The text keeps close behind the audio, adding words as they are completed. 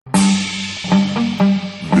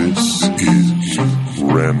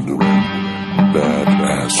Random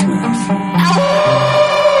Badassery.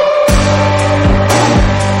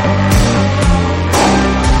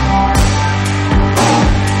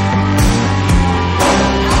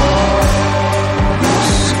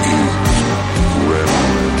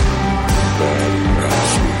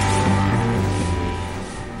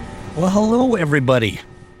 Well, hello, everybody.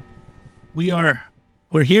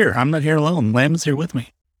 We're here. I'm not here alone. Lam's here with me.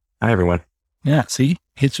 Hi, everyone. Yeah, see?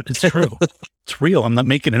 It's true. It's real. I'm not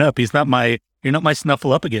making it up. You're not my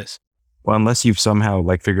snuffleupagus. Well, unless you've somehow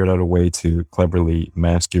figured out a way to cleverly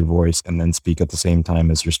mask your voice and then speak at the same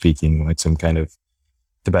time as you're speaking like some kind of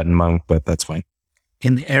Tibetan monk, but that's fine.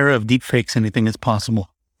 In the era of deepfakes, anything is possible.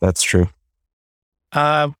 That's true.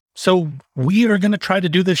 So we are going to try to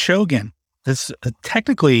do this show again. This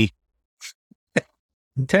technically,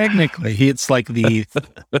 it's like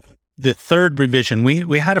the third revision.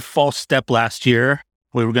 We had a false step last year.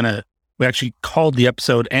 We actually called the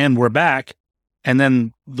episode and we're back, and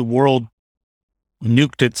then the world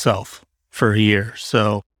nuked itself for a year.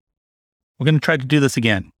 So we're going to try to do this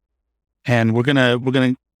again, and we're going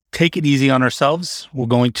to take it easy on ourselves. We're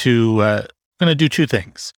going to do two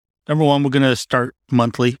things. Number one, we're going to start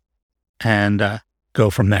monthly and go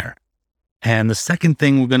from there. And the second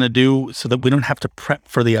thing we're going to do, so that we don't have to prep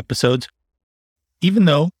for the episodes, even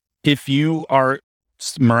though if you are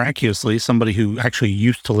miraculously somebody who actually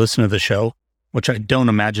used to listen to the show, which I don't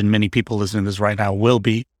imagine many people listening to this right now will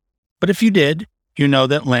be, but if you did, you know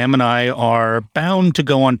that Lam and I are bound to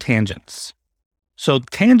go on tangents. So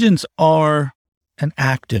tangents are an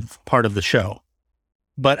active part of the show.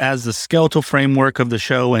 But as the skeletal framework of the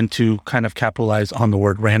show, and to kind of capitalize on the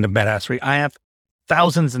word random badassery, I have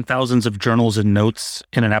thousands and thousands of journals and notes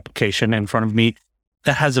in an application in front of me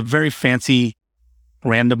that has a very fancy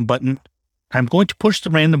random button. I'm going to push the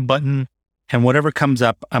random button, and whatever comes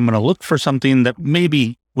up, I'm going to look for something that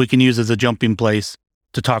maybe we can use as a jumping place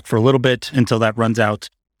to talk for a little bit until that runs out,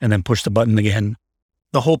 and then push the button again.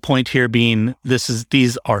 The whole point here being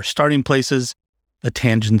these are starting places. The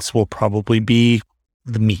tangents will probably be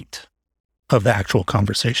the meat of the actual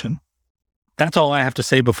conversation. That's all I have to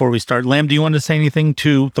say before we start. Lam, do you want to say anything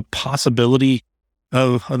to the possibility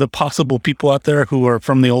of the possible people out there who are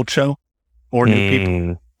from the old show, or new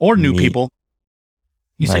people, or new people?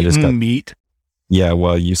 You say meat. Yeah,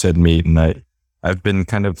 well, you said meat, and I've been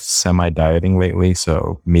kind of semi-dieting lately,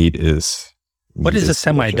 so meat is. What is a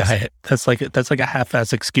semi-diet? That's like a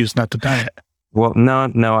half-ass excuse not to diet. Well, no,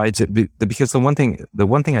 because the one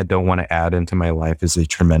thing I don't want to add into my life is a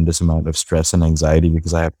tremendous amount of stress and anxiety,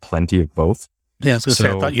 because I have plenty of both. Yeah, I was going to say,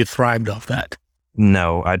 I thought you thrived off that.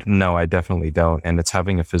 No, I definitely don't. And it's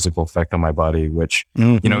having a physical effect on my body, which,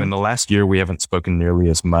 in the last year, we haven't spoken nearly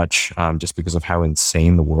as much, just because of how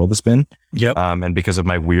insane the world has been. Yep. And because of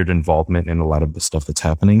my weird involvement in a lot of the stuff that's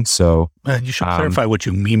happening. So you should clarify what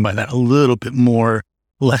you mean by that a little bit more,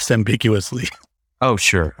 less ambiguously. Oh,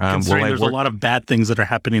 sure. Considering there's a lot of bad things that are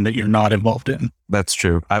happening that you're not involved in. That's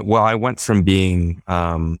true. I went from being,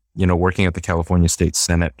 working at the California State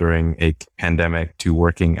Senate during a pandemic to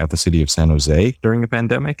working at the city of San Jose during a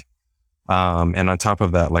pandemic. And on top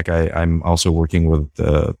of that, I'm also working with,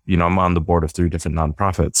 I'm on the board of 3 different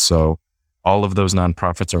nonprofits. So all of those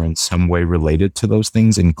nonprofits are in some way related to those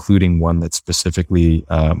things, including one that specifically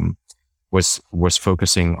was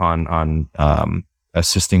focusing on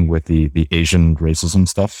assisting with the Asian racism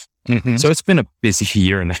stuff. Mm-hmm. So it's been a busy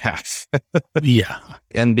year and a half. Yeah.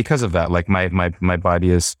 And because of that, my body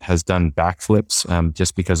has done backflips,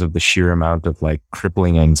 just because of the sheer amount of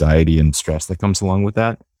crippling anxiety and stress that comes along with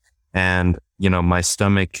that. And, my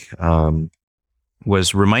stomach,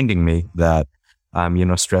 was reminding me that,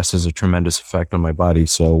 stress has a tremendous effect on my body.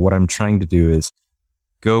 So what I'm trying to do is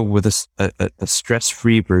go with a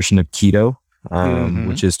stress-free version of keto,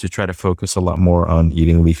 which is to try to focus a lot more on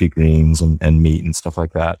eating leafy greens and meat and stuff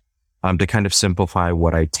like that, to kind of simplify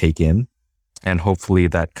what I take in. And hopefully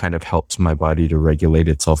that kind of helps my body to regulate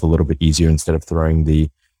itself a little bit easier, instead of throwing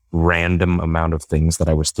the random amount of things that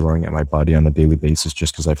I was throwing at my body on a daily basis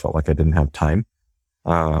just because I felt like I didn't have time.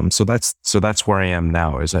 So that's where I am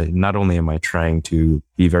now, is not only am I trying to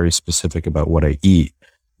be very specific about what I eat,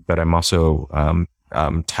 but I'm also,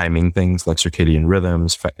 timing things like circadian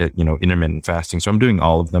rhythms, intermittent fasting. So I'm doing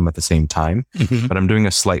all of them at the same time, but I'm doing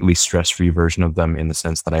a slightly stress-free version of them, in the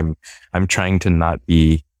sense that I'm trying to not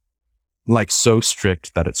be so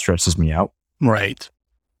strict that it stresses me out. Right.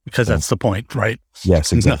 Because that's the point, right?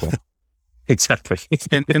 Yes, exactly. Exactly.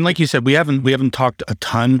 and like you said, we haven't talked a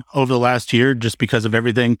ton over the last year, just because of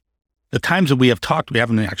everything. The times that we have talked, we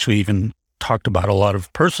haven't actually even talked about a lot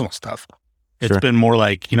of personal stuff. It's been more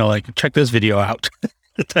like, check this video out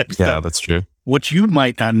type stuff. Yeah, that's true. what you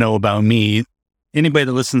might not know about me, anybody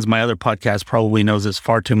that listens to my other podcast probably knows this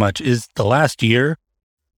far too much, is the last year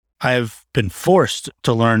I've been forced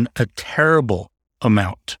to learn a terrible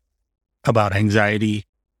amount about anxiety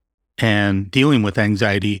and dealing with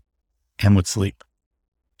anxiety and with sleep.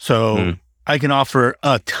 So I can offer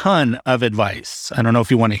a ton of advice. I don't know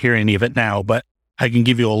if you want to hear any of it now, but I can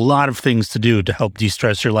give you a lot of things to do to help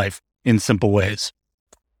de-stress your life in simple ways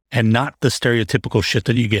and not the stereotypical shit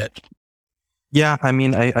that you get. Yeah, I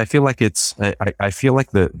mean, I feel like I feel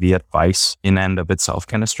like the advice in and of itself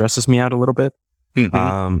kind of stresses me out a little bit.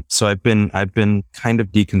 So I've been kind of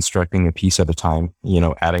deconstructing a piece at a time,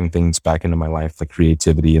 adding things back into my life, like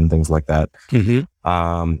creativity and things like that.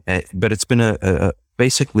 But it's been a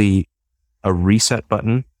basically a reset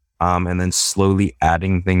button, and then slowly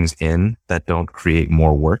adding things in that don't create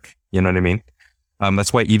more work. You know what I mean?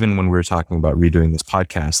 That's why even when we were talking about redoing this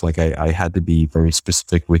podcast, like I had to be very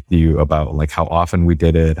specific with you about like how often we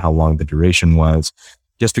did it, how long the duration was,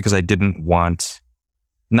 just because I didn't want,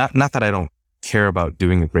 not that I don't care about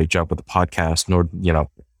doing a great job with the podcast, nor,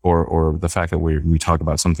 or the fact that we talk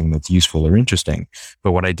about something that's useful or interesting.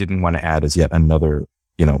 But what I didn't want to add is yet another,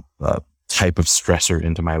 type of stressor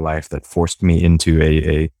into my life that forced me into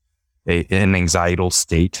an anxietal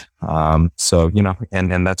state. So,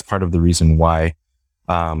 and that's part of the reason why,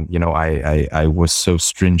 I was so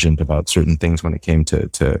stringent about certain things when it came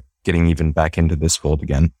to getting even back into this fold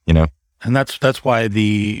again, And that's why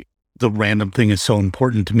the random thing is so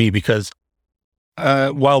important to me, because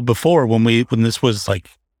while before when this was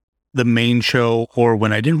like the main show, or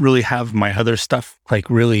when I didn't really have my other stuff like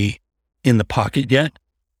really in the pocket yet,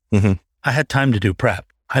 I had time to do prep.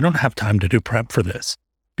 I don't have time to do prep for this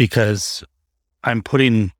because I'm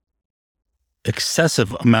putting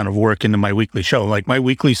excessive amount of work into my weekly show. Like my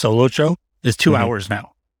weekly solo show is 2 hours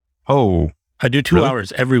now. Oh, I do 2 really?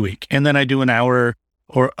 hours every week. And then I do an hour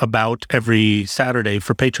or about every Saturday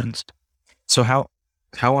for patrons. So how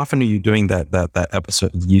often are you doing that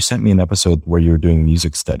episode? You sent me an episode where you were doing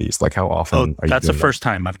music studies. Like how often are you doing that? That's the first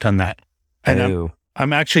time I've done that. And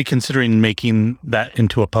I'm actually considering making that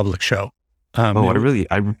into a public show. I really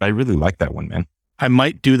like that one, man. I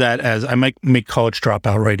might do that I might make College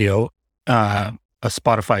Dropout Radio a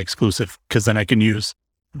Spotify exclusive, because then I can use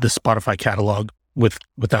the Spotify catalog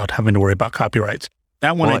without having to worry about copyrights.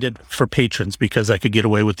 That one I did for patrons because I could get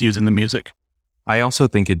away with using the music. I also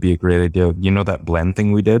think it'd be a great idea. That blend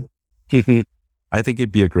thing we did? I think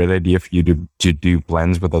it'd be a great idea for you to do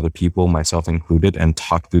blends with other people, myself included, and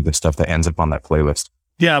talk through the stuff that ends up on that playlist.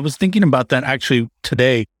 Yeah, I was thinking about that actually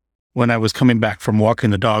today when I was coming back from walking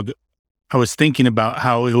the dog. I was thinking about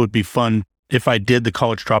how it would be fun if I did the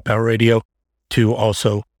College Dropout Radio to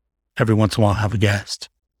also every once in a while have a guest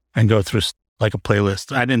and go through like a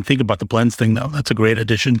playlist. I didn't think about the blends thing though. That's a great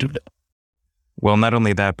addition to it. Well, not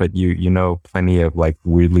only that, but you know plenty of like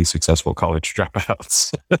weirdly successful college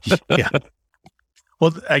dropouts. Yeah.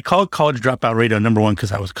 Well, I call it College Dropout Radio, number one,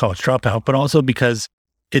 because I was a college dropout, but also because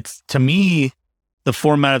it's, to me, the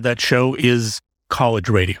format of that show is college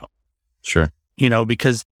radio. Sure.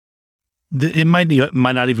 Because it might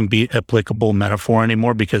not even be applicable metaphor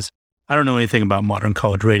anymore, because I don't know anything about modern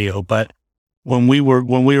college radio, but when we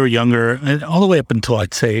were younger, and all the way up until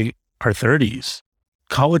I'd say our 30s,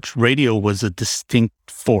 college radio was a distinct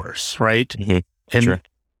force, right? Mm-hmm. And sure.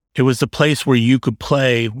 It was the place where you could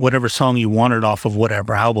play whatever song you wanted off of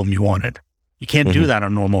whatever album you wanted. You can't do that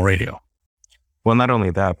on normal radio. Well, not only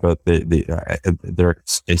that, but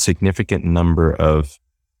there's a significant number of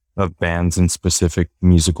bands and specific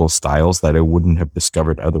musical styles that I wouldn't have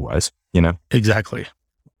discovered otherwise, Exactly.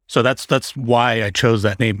 So that's why I chose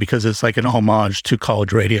that name, because it's like an homage to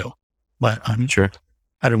college radio. But sure.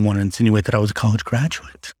 I didn't want to insinuate that I was a college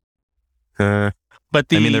graduate. But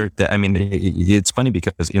it's funny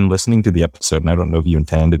because in listening to the episode, and I don't know if you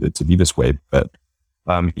intended it to be this way, but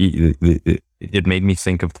it made me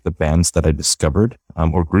think of the bands that I discovered,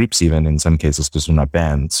 or groups even in some cases, because they're not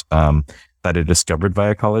bands, that I discovered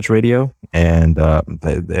via college radio, and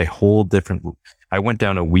a whole different. I went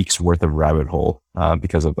down a week's worth of rabbit hole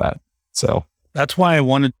because of that. So that's why I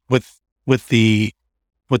wanted with the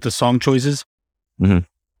song choices. Mm-hmm.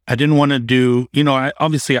 I didn't want to do, I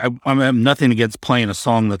have nothing against playing a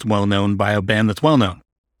song that's well known by a band that's well known,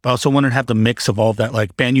 but I also wanted to have the mix of all of that,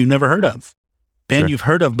 like band you've never heard of, band you've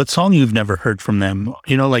heard of, but song you've never heard from them.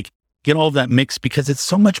 Like get all of that mix, because it's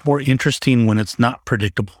so much more interesting when it's not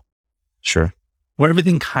predictable. Sure. Where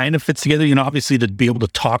everything kind of fits together, obviously to be able to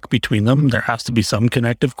talk between them, there has to be some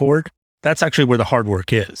connective cord. That's actually where the hard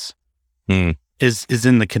work is in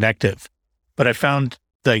the connective. But I found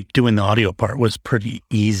like doing the audio part was pretty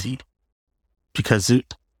easy, because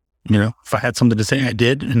If I had something to say, I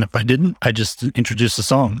did. And if I didn't, I just introduced the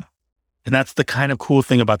song. And that's the kind of cool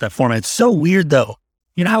thing about that format. It's so weird though.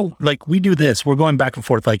 You know how like we do this, we're going back and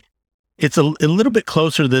forth. Like it's a little bit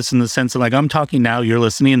closer to this in the sense that like I'm talking now, you're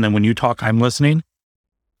listening. And then when you talk, I'm listening.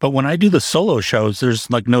 But when I do the solo shows, there's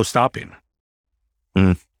like no stopping.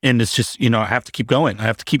 And it's just, I have to keep going. I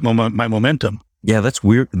have to keep my momentum. Yeah, that's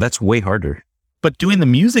weird. That's way harder. But doing the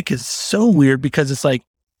music is so weird because it's like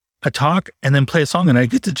I talk and then play a song and I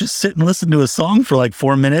get to just sit and listen to a song for like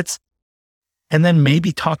 4 minutes and then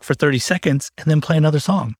maybe talk for 30 seconds and then play another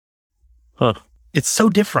song. Huh. It's so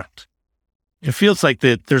different. It feels like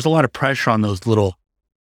that there's a lot of pressure on those the little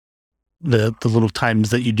times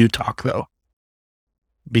that you do talk though.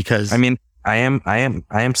 Because I mean, I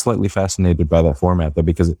am slightly fascinated by that format though,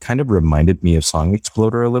 because it kind of reminded me of Song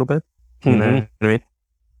Exploder a little bit. You know what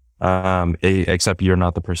I mean? Except you're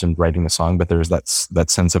not the person writing the song, but there's that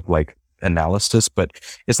sense of like analysis, but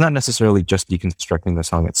it's not necessarily just deconstructing the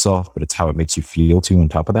song itself, but it's how it makes you feel too on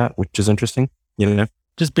top of that, which is interesting.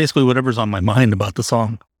 Just basically whatever's on my mind about the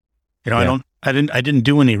song. I didn't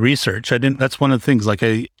do any research. That's one of the things like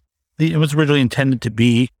it was originally intended to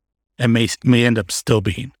be and may end up still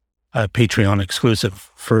being a Patreon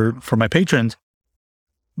exclusive for my patrons.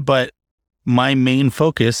 But my main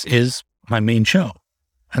focus is my main show.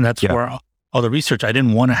 And that's where all the research I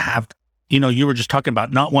didn't want to have, you were just talking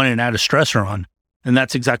about not wanting to add a stressor on. And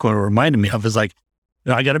that's exactly what it reminded me of is like,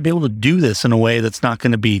 I got to be able to do this in a way that's not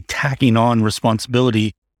going to be tacking on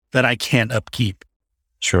responsibility that I can't upkeep.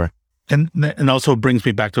 Sure. And also brings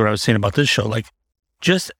me back to what I was saying about this show. Like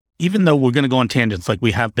just, even though we're going to go on tangents, like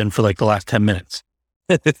we have been for like the last 10 minutes,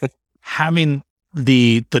 having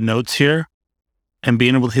the notes here and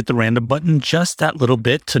being able to hit the random button just that little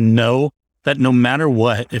bit to know that no matter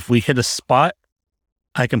what, if we hit a spot,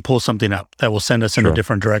 I can pull something up that will send us in a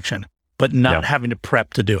different direction, but not having to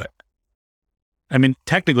prep to do it. I mean,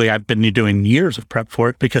 technically I've been doing years of prep for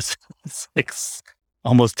it because it's like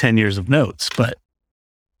almost 10 years of notes, but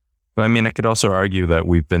I mean, I could also argue that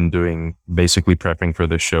we've been doing basically prepping for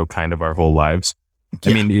this show kind of our whole lives.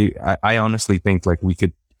 Yeah. I mean, I honestly think like we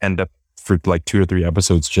could end up for like 2 or 3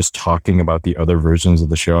 episodes just talking about the other versions of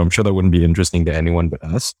the show. I'm sure that wouldn't be interesting to anyone but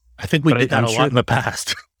us. I think we did that a lot in the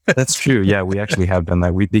past. That's true. Yeah, we actually have done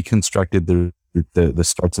that. We deconstructed the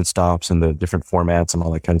starts and stops and the different formats and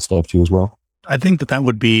all that kind of stuff too as well. I think that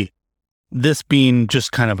would be this being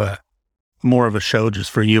just kind of more of a show just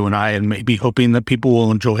for you and I, and maybe hoping that people will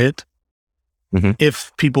enjoy it. Mm-hmm.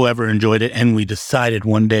 If people ever enjoyed it and we decided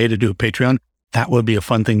one day to do a Patreon, that would be a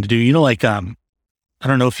fun thing to do. Like, I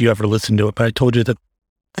don't know if you ever listened to it, but I told you that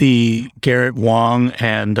the Garrett Wong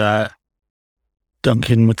and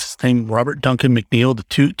Duncan, what's his name? Robert Duncan McNeil,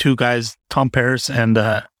 the two guys, Tom Paris and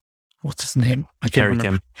what's his name? I can't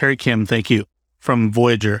remember. Harry Kim, thank you, from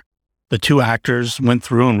Voyager. The 2 actors went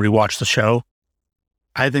through and rewatched the show.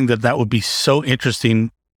 I think that would be so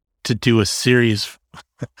interesting to do a series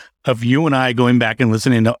of you and I going back and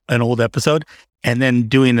listening to an old episode and then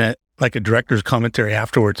doing a director's commentary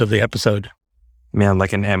afterwards of the episode. Man,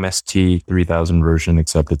 like an MST 3000 version,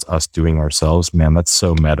 except it's us doing ourselves. Man, that's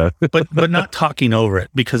so meta. but not talking over it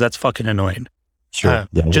because that's fucking annoying. Sure.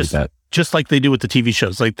 Just like they do with the TV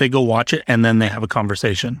shows. Like they go watch it and then they have a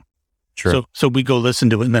conversation. Sure. So we go listen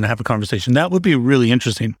to it and then have a conversation. That would be really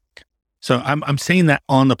interesting. So I'm saying that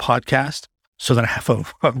on the podcast so that I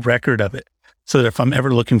have a record of it. So that if I'm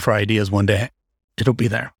ever looking for ideas one day, it'll be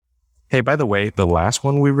there. Hey, by the way, the last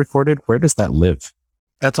one we recorded, where does that live?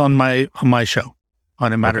 That's on my show,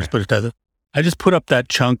 on It Matters, But It Doesn't. I just put up that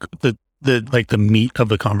chunk, the meat of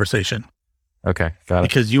the conversation. Okay, got it.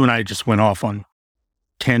 Because you and I just went off on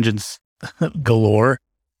tangents galore.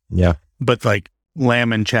 Yeah. But like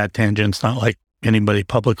Lamb and Chad tangents, not like anybody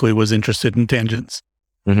publicly was interested in tangents.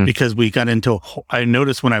 Mm-hmm. Because we got into, I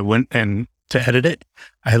noticed when I went and to edit it,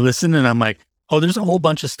 I listened and I'm like, oh, there's a whole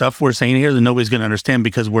bunch of stuff we're saying here that nobody's going to understand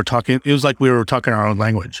because we're talking, it was like we were talking our own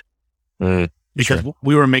language. Because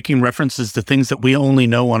we were making references to things that we only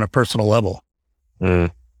know on a personal level.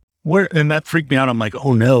 And that freaked me out. I'm like,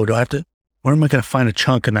 oh no, where am I going to find a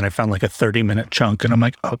chunk? And then I found like a 30-minute chunk and I'm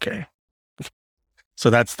like, okay.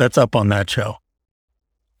 So that's up on that show.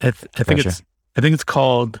 I think it's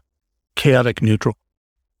called Chaotic Neutral.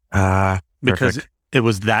 Because it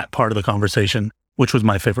was that part of the conversation, which was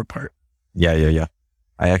my favorite part. Yeah.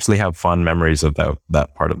 I actually have fond memories of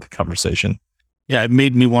that part of the conversation. Yeah, it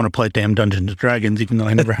made me want to play damn Dungeons and Dragons, even though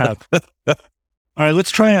I never have. All right,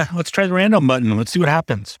 let's try the random button. Let's see what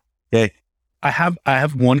happens. Okay. I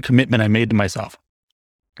have one commitment I made to myself.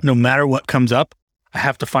 No matter what comes up, I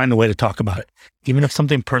have to find a way to talk about it. Even if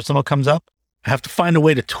something personal comes up, I have to find a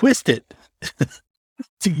way to twist it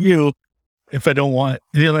to you if I don't want,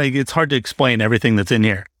 like, it's hard to explain everything that's in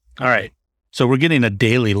here. All right. So we're getting a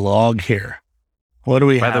daily log here. What do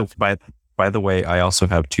we have? By the way, I also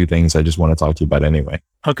have two things I just want to talk to you about anyway.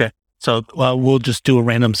 Okay. So we'll just do a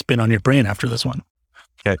random spin on your brain after this one.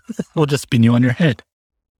 Okay. We'll just spin you on your head.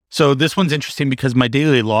 So this one's interesting because my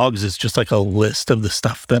daily logs is just like a list of the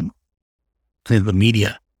stuff that the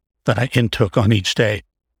media that I intook on each day.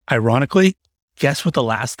 Ironically, guess what the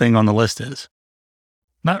last thing on the list is?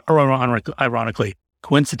 Not ironically,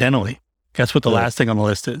 coincidentally, guess what the last thing on the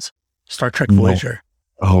list is? Star Trek Voyager.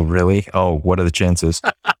 Oh, really? Oh, what are the chances?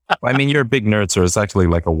 I mean, you're a big nerd, so it's actually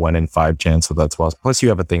like a 1 in 5 chance that that's possible. Plus, you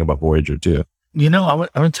have a thing about Voyager, too. You know, I'm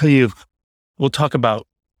going to tell you, we'll talk about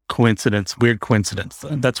coincidence, weird coincidence.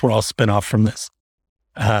 That's where I'll spin off from this.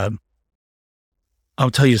 I'll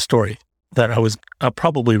tell you a story that I'll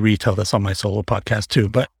probably retell this on my solo podcast, too.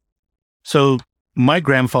 But so my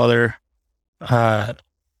grandfather, I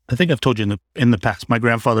think I've told you in the past, my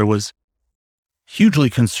grandfather was hugely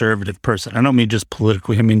conservative person. I don't mean just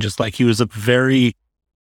politically. I mean, just like he was a very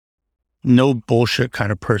no bullshit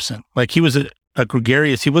kind of person. Like he was a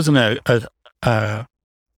gregarious. He wasn't a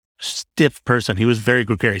stiff person. He was very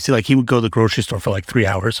gregarious. He would go to the grocery store for like 3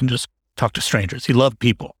 hours and just talk to strangers. He loved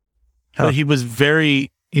people. But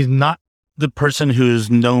he's not the person who's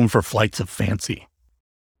known for flights of fancy.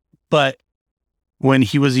 But when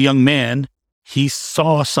he was a young man, he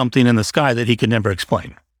saw something in the sky that he could never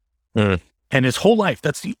explain. And his whole life,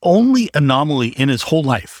 that's the only anomaly in his whole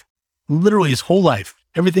life. Literally his whole life.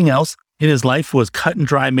 Everything else in his life was cut and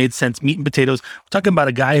dry, made sense, meat and potatoes. We're talking about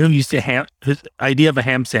a guy who used to his idea of a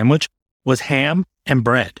ham sandwich was ham and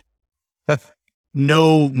bread.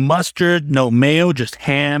 No mustard, no mayo, just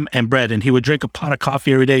ham and bread. And he would drink a pot of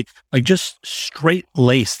coffee every day, like just straight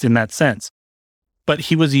laced in that sense. But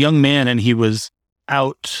he was a young man and he was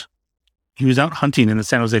out hunting in the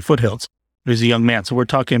San Jose foothills. He was a young man. So we're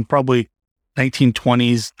talking probably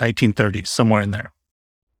 1920s, 1930s, somewhere in there.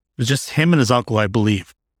 It was just him and his uncle, I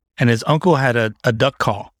believe. And his uncle had a duck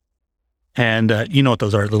call. And you know what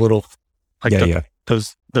those are, the little, like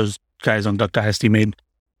those guys on Duck Dynasty made.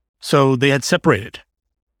 So they had separated.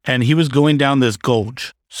 And he was going down this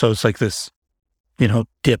gulch. So it's like this,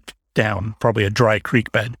 dip down, probably a dry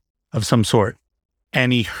creek bed of some sort.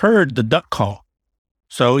 And he heard the duck call.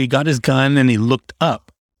 So he got his gun and he looked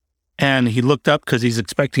up. And he looked up because he's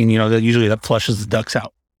expecting, that usually that flushes the ducks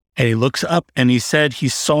out. And he looks up and he said he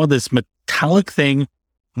saw this metallic thing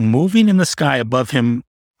moving in the sky above him.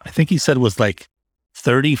 I think he said it was like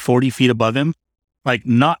 30, 40 feet above him, like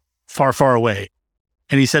not far, far away.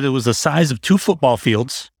 And he said it was the size of 2 football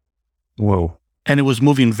fields. Whoa. And it was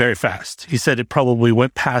moving very fast. He said it probably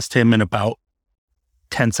went past him in about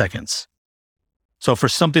 10 seconds. So for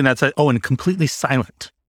something that's, and completely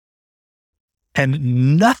silent.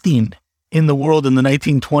 And nothing in the world in the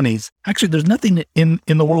 1920s, actually, there's nothing in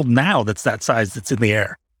the world now that's that size that's in the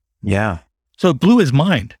air. Yeah. So it blew his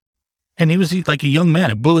mind. And he was like a young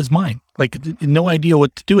man. It blew his mind. Like no idea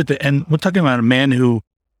what to do with it. And we're talking about a man who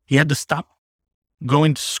he had to stop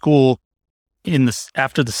going to school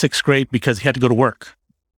after the 6th grade because he had to go to work,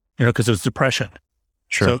 because it was depression.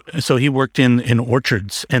 Sure. So he worked in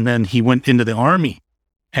orchards and then he went into the army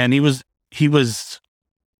and he was,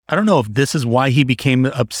 I don't know if this is why he became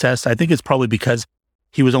obsessed. I think it's probably because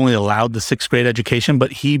he was only allowed the 6th grade education,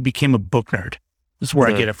 but he became a book nerd. This is where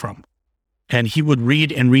I get it from. And he would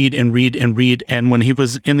read and read and read and read. And when he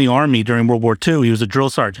was in the army during World War II, he was a drill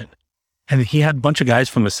sergeant. And he had a bunch of guys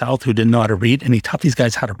from the South who didn't know how to read, and he taught these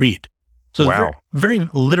guys how to read. So wow. Very, very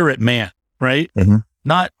literate man, right? Mm-hmm.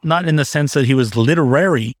 Not in the sense that he was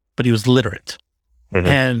literary, but he was literate. Mm-hmm.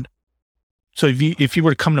 And so if you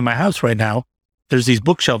were to come to my house right now, there's these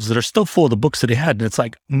bookshelves that are still full of the books that he had. And it's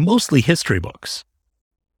like mostly history books.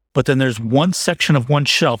 But then there's one section of one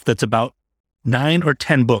shelf that's about 9 or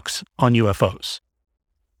 10 books on UFOs.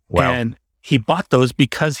 Wow. And he bought those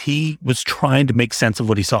because he was trying to make sense of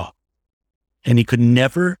what he saw. And he could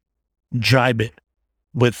never jibe it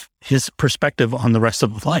with his perspective on the rest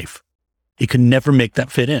of life. He could never make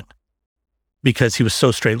that fit in because he was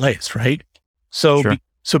so straight-laced, right? So, sure.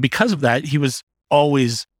 So because of that, he was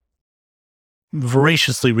always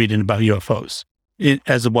voraciously reading about UFOs,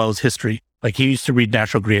 as well as history. Like he used to read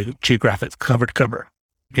National Geographic cover to cover.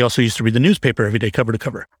 He also used to read the newspaper every day, cover to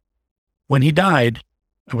cover. When he died,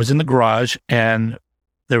 I was in the garage and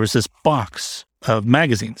there was this box of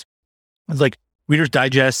magazines. It was like Reader's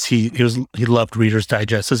Digest. He loved Reader's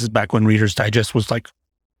Digest. This is back when Reader's Digest was like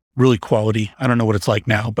really quality. I don't know what it's like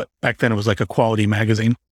now, but back then it was like a quality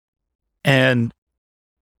magazine. And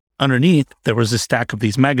underneath there was a stack of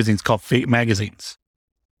these magazines called Fate magazines.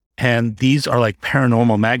 And these are like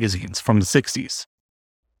paranormal magazines from the 60s.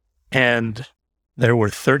 And there were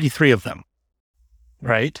 33 of them,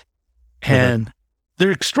 right? And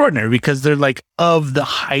they're extraordinary because they're like of the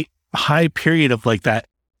high period of like that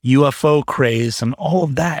UFO craze and all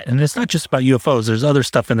of that. And it's not just about UFOs. There's other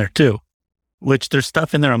stuff in there too, which there's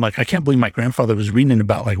stuff in there. I'm like, I can't believe my grandfather was reading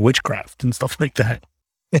about like witchcraft and stuff like that.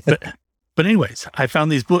 But anyways, I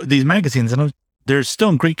found these magazines and they're still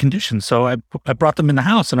in great condition. So I brought them in the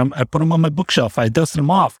house and I put them on my bookshelf. I dusted them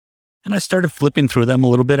off and I started flipping through them a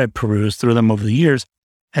little bit. I perused through them over the years.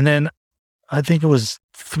 And then I think it was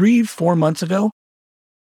 3-4 months ago,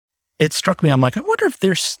 it struck me. I'm like, I wonder if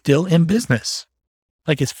they're still in business.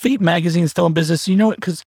 Like, is Fate Magazine still in business? You know what?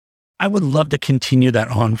 Because I would love to continue that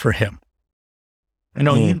on for him. I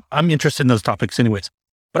know I'm interested in those topics anyways,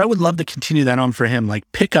 but I would love to continue that on for him.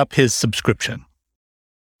 Like, pick up his subscription,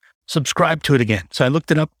 subscribe to it again. So I looked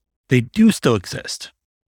it up. They do still exist.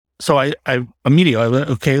 So I immediately, went,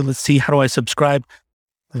 okay, let's see. How do I subscribe?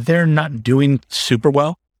 They're not doing super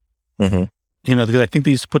well. You know, because I think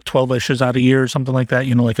they used to put 12 issues out a year or something like that,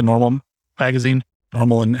 you know, like a normal magazine,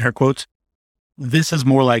 normal in air quotes. This is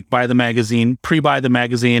more like buy the magazine, pre-buy the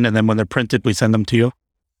magazine, and then when they're printed, we send them to you.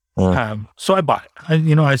 So I bought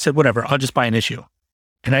it. I said, whatever, I'll just buy an issue.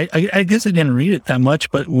 And I guess I didn't read it that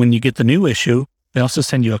much, but when you get the new issue, they also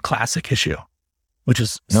send you a classic issue, which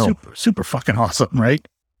is super fucking awesome, right?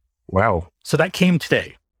 Wow. So that came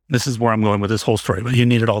today. This is where I'm going with this whole story, but you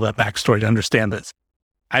needed all that backstory to understand this.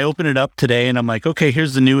 I open it up today and I'm like, okay,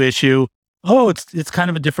 here's the new issue. Oh, it's kind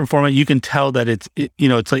of a different format. You can tell that it's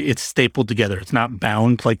like it's stapled together. It's not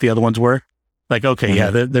bound like the other ones were. Like, okay, yeah,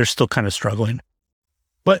 they're still kind of struggling,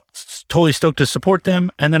 but totally stoked to support them.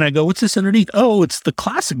 And then I go, what's this underneath? Oh, it's the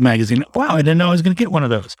classic magazine. Wow, I didn't know I was going to get one of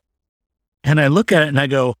those. And I look at it and I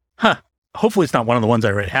go, hopefully it's not one of the ones I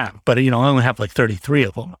already have, but I only have like 33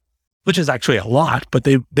 of them, which is actually a lot, but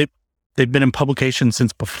they've been in publication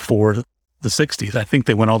since before the 60s. I think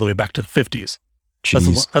they went all the way back to the 50s.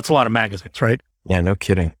 That's a lot of magazines, right? Yeah, no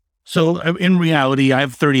kidding. So in reality, I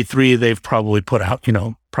have 33. They've probably put out,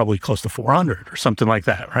 probably close to 400 or something like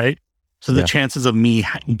that, right? So the chances of me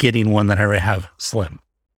getting one that I already have slim.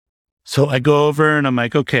 So I go over and I'm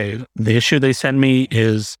like, okay, the issue they send me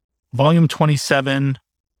is volume 27,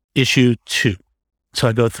 issue 2. So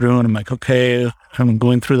I go through and I'm like, okay, I'm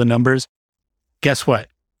going through the numbers. Guess what?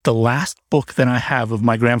 The last book that I have of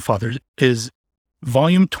my grandfather's is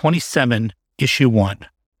volume 27, issue 1.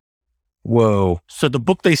 Whoa. So the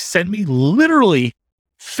book they sent me literally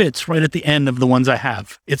fits right at the end of the ones I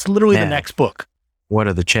have. It's literally the next book. What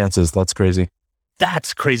are the chances? That's crazy.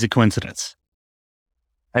 That's crazy coincidence.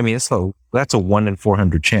 I mean, that's a 1 in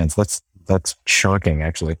 400 chance. That's shocking,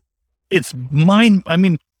 actually. It's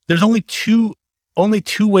there's only two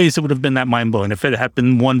ways it would have been that mind blowing. If it had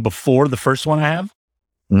been one before the first one I have,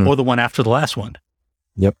 or the one after the last one.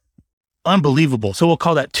 Yep. Unbelievable. So we'll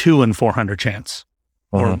call that 2 in 400 chance,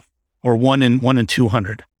 or 1 in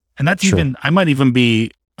 200. And that's I might even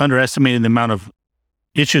be underestimating the amount of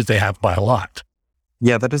issues they have by a lot.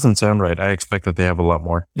 Yeah, that doesn't sound right. I expect that they have a lot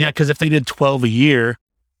more. Yeah, because if they did 12 a year,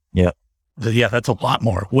 that's a lot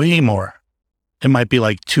more, way more. It might be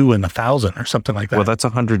like 2 in 1,000 or something like that. Well, that's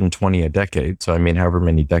 120 a decade. So, I mean, however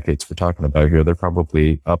many decades we're talking about here, they're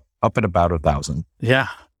probably up at about 1,000. Yeah.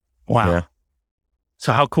 Wow. Yeah.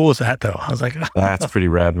 So how cool is that, though? I was like, that's pretty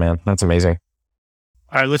rad, man. That's amazing.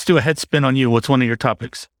 All right, let's do a head spin on you. What's one of your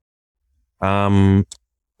topics? I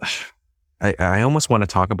almost want to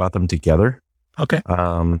talk about them together. Okay.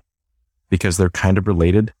 Because they're kind of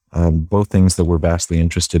related. Both things that we're vastly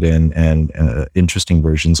interested in, and interesting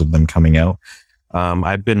versions of them coming out.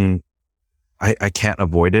 I can't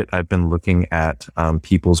avoid it. I've been looking at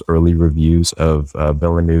people's early reviews of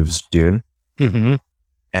Villeneuve's Dune,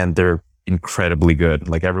 and they're incredibly good.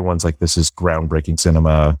 Like, everyone's like, this is groundbreaking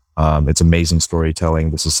cinema. It's amazing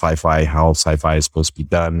storytelling. This is sci-fi, how sci-fi is supposed to be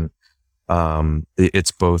done.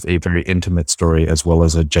 It's both a very intimate story as well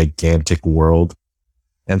as a gigantic world.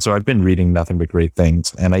 And so I've been reading nothing but great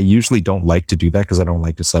things. And I usually don't like to do that because I don't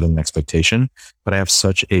like to set an expectation, but I have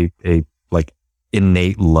such a like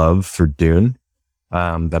innate love for Dune,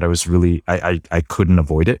 that I was really, I couldn't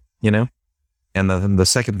avoid it, And then the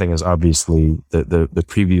second thing is obviously the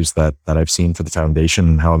previews that I've seen for the Foundation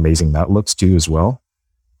and how amazing that looks too as well.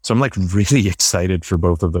 So I'm like really excited for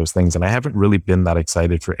both of those things. And I haven't really been that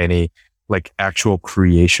excited for any like actual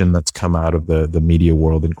creation that's come out of the media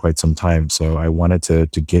world in quite some time. So I wanted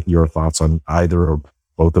to get your thoughts on either or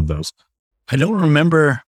both of those. I don't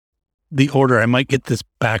remember the order. I might get this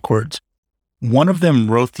backwards. One of them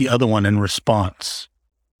wrote the other one in response.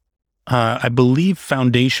 I believe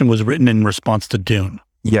Foundation was written in response to Dune.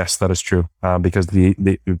 Yes, that is true. Because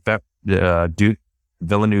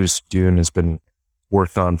Villeneuve's Dune has been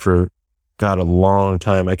worked on for a long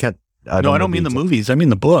time. I No, don't I know don't mean the movies. I mean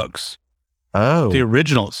the books, the Oh,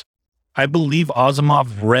 originals. I believe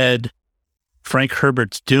Asimov read Frank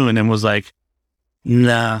Herbert's Dune and was like,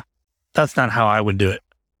 nah, that's not how I would do it.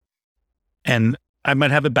 And I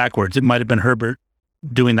might have it backwards. It might have been Herbert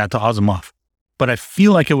doing that to Asimov. But I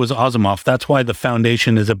feel like it was Asimov. That's why the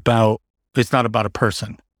Foundation is it's not about a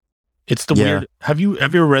person. It's the yeah. weird. Have you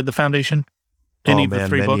ever read The Foundation? Any Oh of the man,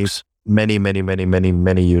 three books?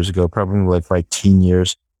 many years ago, probably like 10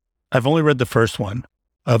 years. I've only read the first one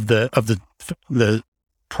of the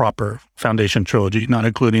proper Foundation trilogy, not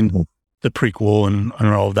including Mhm. the prequel and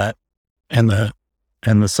all of that, and the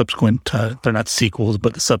subsequent. They're not sequels,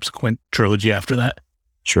 but the subsequent trilogy after that.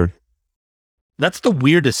 Sure. That's the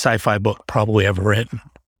weirdest sci-fi book probably ever written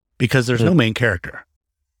because there's no main character.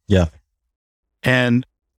 Yeah. And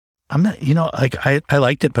I'm not, like I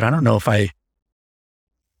liked it, but I don't know if I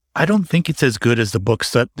don't think it's as good as the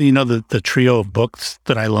books that, the trio of books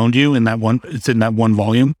that I loaned you it's in that one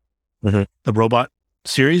volume, Mhm. the robot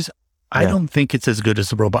series. I don't think it's as good as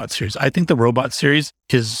the robot series. I think the robot series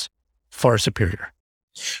is far superior.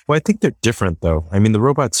 Well, I think they're different though. I mean, the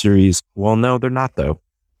robot series, well, no, they're not though.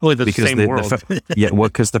 Well, the same world.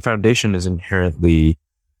 Because the Foundation is inherently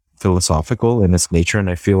philosophical in its nature. And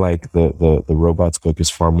I feel like the robots book is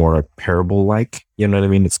far more parable-like. You know what I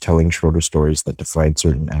mean? It's telling shorter stories that define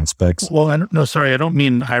certain aspects. Well, I don't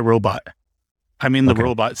mean iRobot. I mean the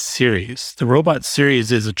robot series. The robot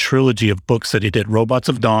series is a trilogy of books that he did. Robots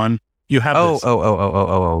of Dawn. You have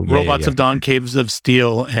Robots of Dawn, Caves of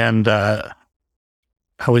Steel, and I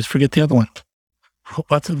always forget the other one.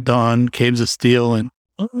 Robots of Dawn, Caves of Steel, and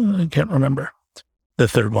I can't remember the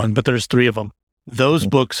third one, but there's three of them. Those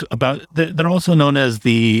books they're also known as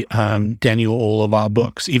the Daniel Olivaw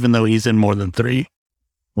books, even though he's in more than three.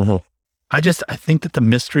 Mm-hmm. I think that the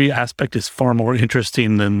mystery aspect is far more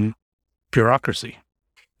interesting than bureaucracy,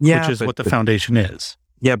 which is what the Foundation is.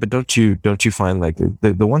 Yeah, but don't you find like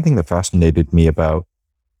the one thing that fascinated me about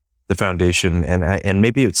the Foundation, and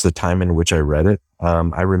maybe it's the time in which I read it.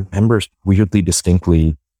 I remember weirdly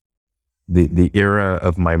distinctly the era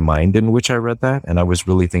of my mind in which I read that, and I was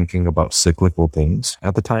really thinking about cyclical things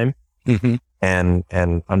at the time,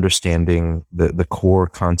 and understanding the core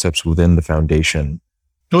concepts within the Foundation.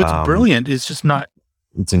 No, it's brilliant. It's just not.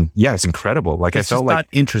 It's incredible. Like it's I felt like not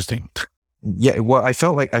interesting. Yeah, well, I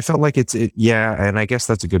felt like yeah, and I guess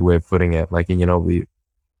that's a good way of putting it. Like, even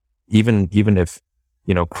if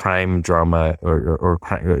crime drama or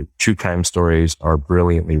true crime stories are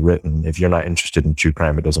brilliantly written, if you're not interested in true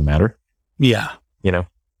crime, it doesn't matter. Yeah.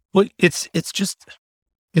 Well, it's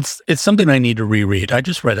something I need to reread. I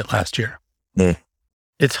just read it last year.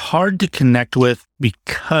 It's hard to connect with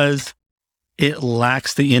because it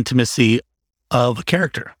lacks the intimacy of a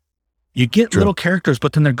character. You get little characters,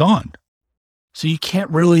 but then they're gone. So you can't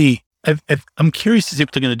really, I'm curious to see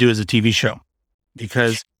what they're going to do as a TV show,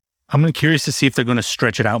 because I'm curious to see if they're going to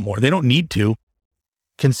stretch it out more. They don't need to,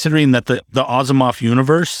 considering that the Asimov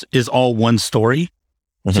universe is all one story.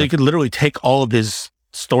 So you could literally take all of his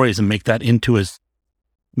stories and make that the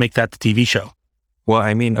TV show. Well,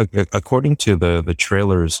 I mean, according to the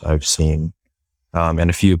trailers I've seen, and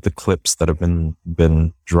a few of the clips that have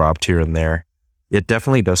been dropped here and there, it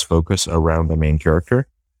definitely does focus around the main character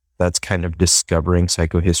that's kind of discovering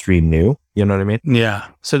psychohistory new. You know what I mean? Yeah.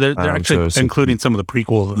 So they're actually including some of the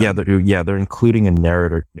prequels. They're including a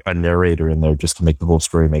narrator in there just to make the whole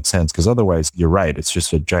story make sense. Because otherwise, you're right, it's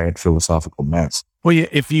just a giant philosophical mess. Well, yeah,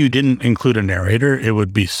 if you didn't include a narrator, it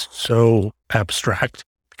would be so abstract.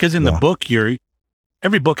 Because in the book,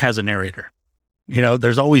 every book has a narrator.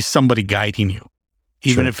 There's always somebody guiding you,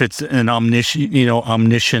 even if it's an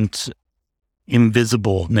omniscient,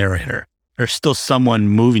 invisible narrator. There's still someone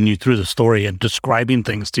moving you through the story and describing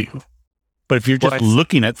things to you. But if you're just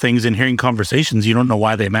looking at things and hearing conversations, you don't know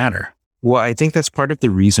why they matter. Well, I think that's part of the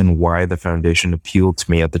reason why the Foundation appealed to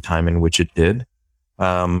me at the time in which it did.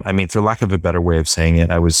 I mean, for lack of a better way of saying it,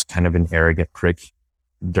 I was kind of an arrogant prick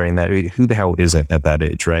during that. Who the hell isn't at that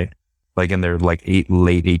age, right? Like in their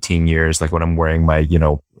late 18 years, like when I'm wearing my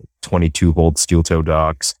 22-volt steel toe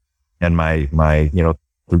dogs and my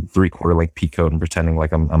 3/4 length pea coat and pretending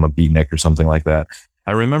like I'm a beatnik or something like that.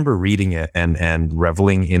 I remember reading it and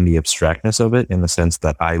reveling in the abstractness of it, in the sense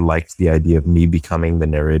that I liked the idea of me becoming the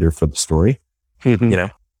narrator for the story,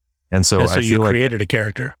 And so I feel like created a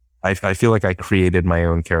character. I feel like I created my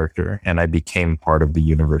own character and I became part of the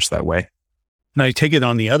universe that way. Now you take it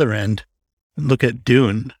on the other end and look at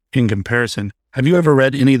Dune in comparison. Have you ever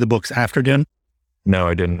read any of the books after Dune? No,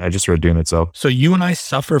 I didn't. I just read Dune itself. So you and I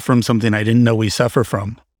suffer from something I didn't know we suffer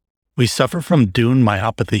from. We suffer from Dune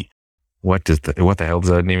myopathy. What the hell does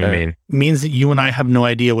that even mean? It means that you and I have no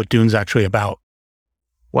idea what Dune's actually about.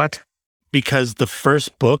 What? Because the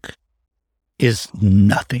first book is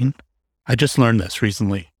nothing. I just learned this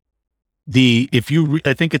recently.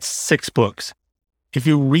 I think it's 6 books. If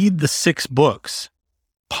you read the 6 books,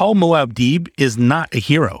 Paul Muad'Dib is not a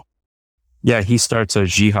hero. Yeah, he starts a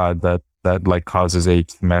jihad that like causes a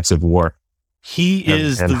massive war. He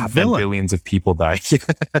is the villain. Billions of people die.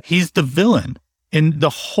 He's the villain. And the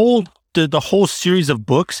whole series of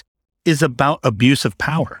books is about abuse of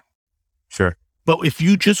power. Sure. But if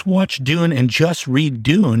you just watch Dune and just read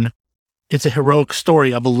Dune, it's a heroic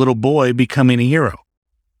story of a little boy becoming a hero.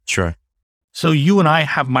 Sure. So you and I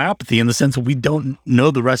have myopathy in the sense that we don't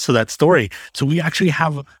know the rest of that story. So we actually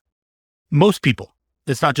have, most people,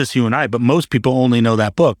 it's not just you and I, but most people only know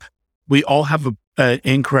that book. We all have an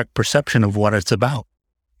incorrect perception of what it's about.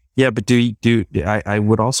 Yeah, but I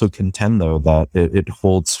would also contend, though, that it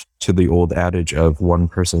holds to the old adage of one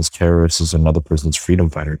person's terrorist is another person's freedom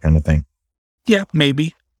fighter kind of thing. Yeah,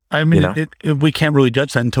 maybe. I mean, we can't really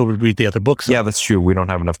judge that until we read the other books. Yeah, that's true. We don't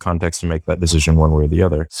have enough context to make that decision one way or the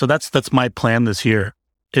other. So that's my plan this year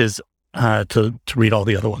is to read all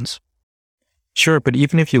the other ones. Sure, but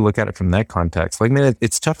even if you look at it from that context, like, man,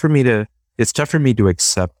 it's tough for me to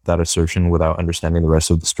accept that assertion without understanding the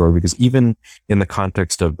rest of the story, because even in the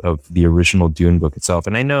context of the original Dune book itself,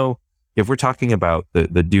 and I know if we're talking about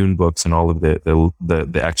the Dune books and all of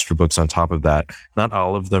the extra books on top of that, not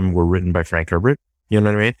all of them were written by Frank Herbert. You know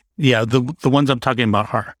what I mean? Yeah, the ones I'm talking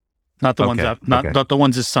about are not the ones not the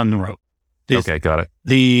ones his son wrote. Okay, got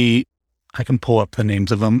it. I can pull up the names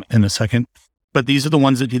of them in a second, but these are the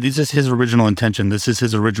ones this is his original intention. This is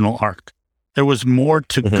his original arc. There was more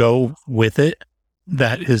to go with it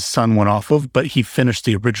that his son went off of, but he finished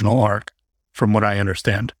the original arc, from what I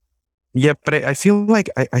understand. Yeah, but I feel like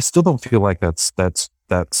I still don't feel like that's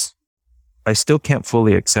I still can't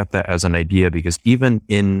fully accept that as an idea, because even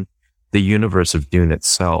in the universe of Dune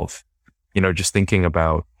itself, just thinking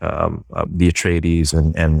about the Atreides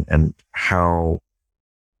and how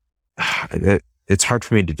it's hard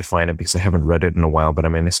for me to define it because I haven't read it in a while, but I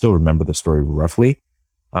mean, I still remember the story roughly.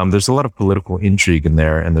 There's a lot of political intrigue in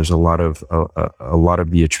there, and there's a lot of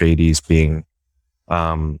the Atreides being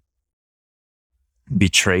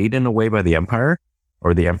betrayed in a way by the Empire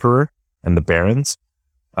or the Emperor and the Barons.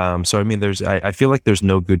 So I mean, I feel like there's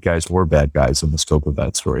no good guys or bad guys in the scope of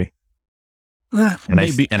that story. I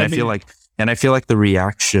feel like the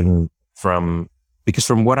reaction because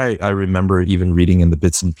from what I remember even reading in the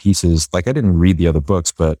bits and pieces, like I didn't read the other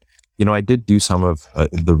books, but I did do some of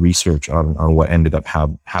the research on what ended up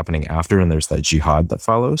happening after, and there's that jihad that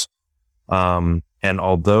follows. And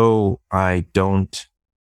although I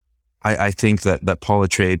think that Paul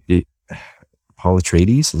Atreides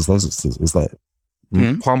is that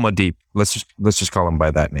Paul Muad'Dib. Let's just call him by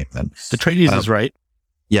that name then. Atreides is right.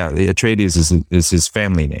 Yeah, the Atreides is his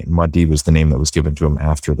family name. Muad'Dib was the name that was given to him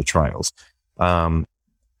after the trials.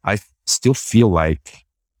 I still feel like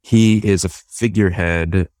he is a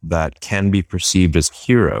figurehead that can be perceived as a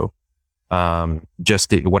hero.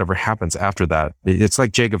 Whatever happens after that, it's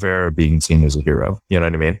like Che Guevara being seen as a hero. You know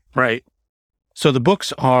what I mean? Right. So the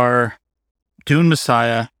books are Dune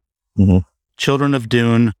Messiah, Children of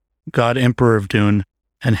Dune, God Emperor of Dune,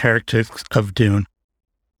 and Heretics of Dune.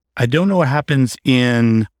 I don't know what happens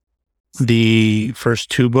in the first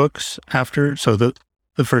 2 books after, so the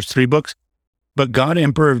first 3 books, but God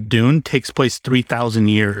Emperor of Dune takes place 3,000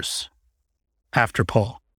 years after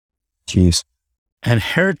Paul. Jeez. And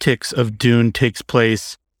Heretics of Dune takes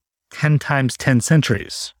place 10 times 10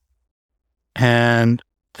 centuries. And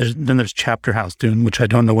there's Chapter House Dune, which I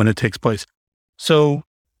don't know when it takes place. So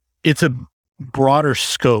it's a broader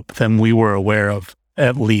scope than we were aware of,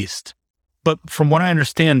 at least. But from what I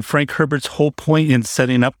understand, Frank Herbert's whole point in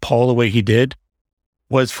setting up Paul the way he did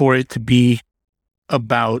was for it to be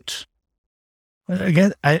about,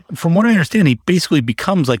 again, from what I understand, he basically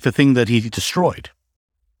becomes like the thing that he destroyed.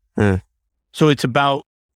 So it's about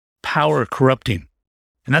power corrupting.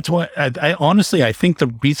 And that's why I honestly think the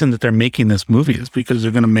reason that they're making this movie is because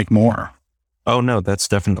they're going to make more. Oh no, that's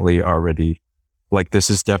definitely already, like, this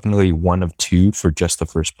is definitely one of 2 for just the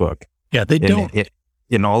first book. Yeah, they don't.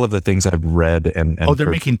 In all of the things I've read and they're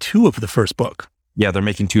making 2 of the first book. Yeah, they're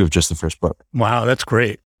making 2 of just the first book. Wow, that's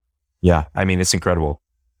great. Yeah, I mean, it's incredible.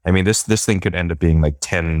 I mean, this thing could end up being like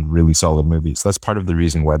 10 really solid movies. That's part of the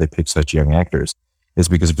reason why they pick such young actors, is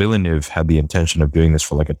because Villeneuve had the intention of doing this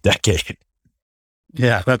for like a decade.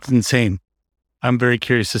 Yeah, that's insane. I'm very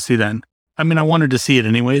curious to see that. I mean, I wanted to see it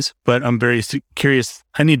anyways, but I'm very curious.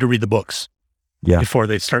 I need to read the books before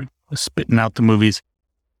they start spitting out the movies,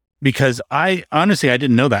 because I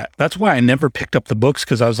didn't know that. That's why I never picked up the books,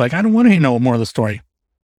 because I was like, I don't want to know more of the story.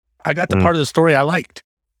 I got the part of the story I liked.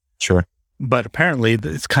 Sure. But apparently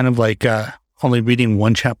it's kind of like only reading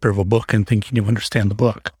one chapter of a book and thinking you understand the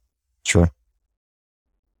book. Sure.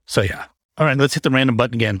 So yeah. All right, let's hit the random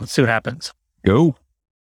button again. Let's see what happens. Go.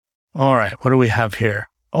 All right, what do we have here?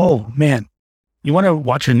 Oh, man. You want to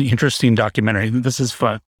watch an interesting documentary? This is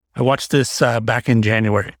fun. I watched this back in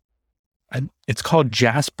January. It's called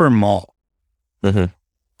Jasper Mall. Mm-hmm.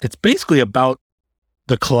 It's basically about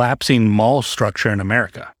the collapsing mall structure in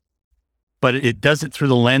America, but it does it through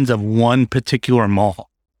the lens of one particular mall.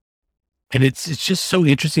 And it's just so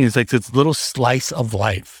interesting. It's like this little slice of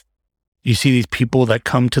life. You see these people that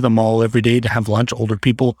come to the mall every day to have lunch. Older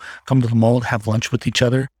people come to the mall to have lunch with each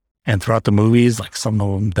other. And throughout the movies, like some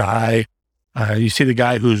of them die. You see the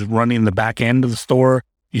guy who's running the back end of the store.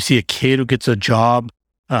 You see a kid who gets a job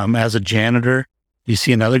as a janitor. You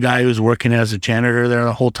see another guy who's working as a janitor there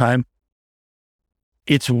the whole time.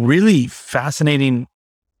 It's really fascinating,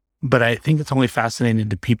 but I think it's only fascinating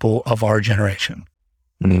to people of our generation.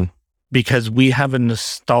 Mm-hmm. Because we have a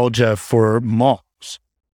nostalgia for malls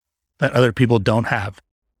that other people don't have.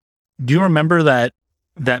 Do you remember that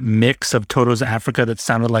mix of Toto's Africa that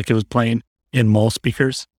sounded like it was playing in mall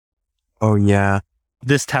speakers? Oh, yeah.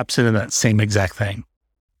 This taps into that same exact thing.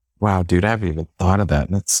 Wow, dude, I haven't even thought of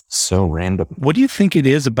that. That's so random. What do you think it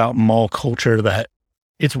is about mall culture that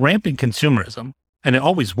it's rampant consumerism, and it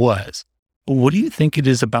always was? But what do you think it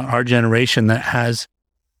is about our generation that has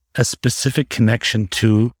a specific connection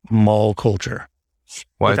to mall culture?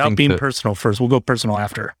 Well, without being personal first, we'll go personal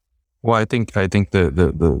after. Well, I think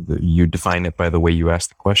the you define it by the way you asked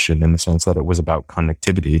the question, in the sense that it was about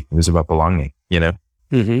connectivity. It was about belonging, you know?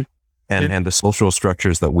 Mm-hmm. And the social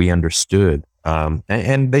structures that we understood,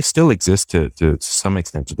 and they still exist to some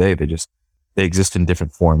extent today. They exist in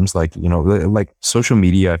different forms. Like, you know, like social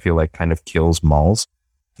media, I feel like kind of kills malls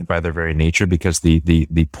by their very nature, because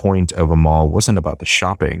the point of a mall wasn't about the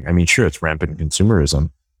shopping. I mean, sure, it's rampant consumerism,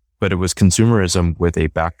 but it was consumerism with a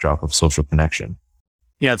backdrop of social connection.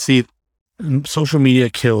 Yeah, see, social media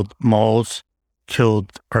killed malls,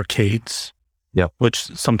 killed arcades. Yep. Which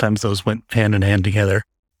sometimes those went hand in hand together.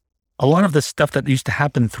 A lot of the stuff that used to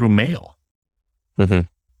happen through mail. Mm-hmm.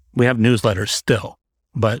 We have newsletters still,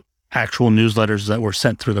 but actual newsletters that were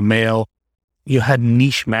sent through the mail. You had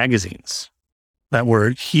niche magazines that were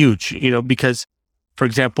huge, you know, because, for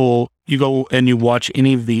example, you go and you watch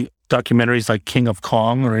any of the documentaries like King of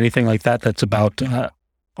Kong or anything like that that's about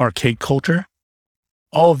arcade culture.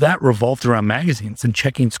 All of that revolved around magazines and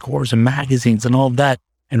checking scores in magazines and all of that,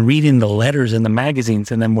 and reading the letters in the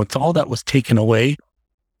magazines. And then once all that was taken away,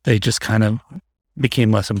 they just kind of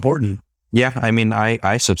became less important. Yeah, I mean,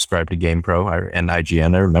 I subscribed to GamePro and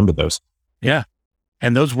IGN. I remember those. Yeah,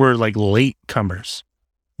 and those were like late comers.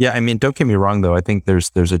 Yeah, I mean, don't get me wrong though. I think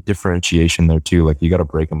there's a differentiation there too. Like, you got to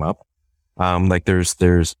break them up. Like there's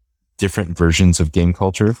different versions of game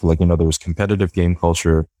culture. Like, you know, there was competitive game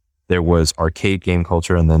culture, there was arcade game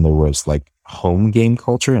culture, and then there was like home game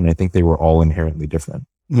culture. And I think they were all inherently different.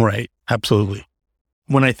 Right. Absolutely.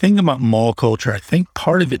 When I think about mall culture, I think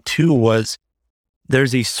part of it too was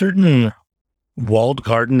there's a certain walled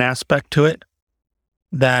garden aspect to it,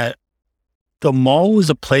 that the mall was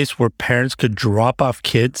a place where parents could drop off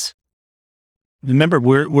kids. Remember,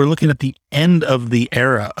 we're looking at the end of the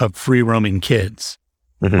era of free roaming kids,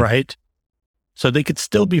 mm-hmm. right? So they could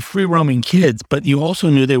still be free roaming kids, but you also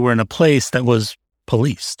knew they were in a place that was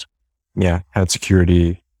policed. Yeah, had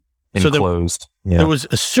security, enclosed. So there was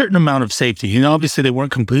a certain amount of safety. You know, obviously they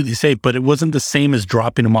weren't completely safe, but it wasn't the same as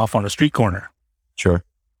dropping them off on a street corner. Sure.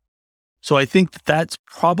 So I think that's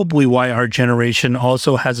probably why our generation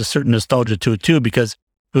also has a certain nostalgia to it too, because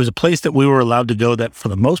it was a place that we were allowed to go that for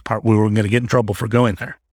the most part, we were going to get in trouble for going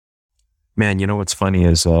there. Man, you know, what's funny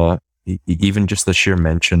is even just the sheer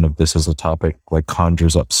mention of this as a topic, like,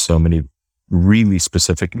 conjures up so many really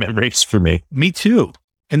specific memories for me. Me too.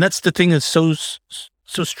 And that's the thing that's so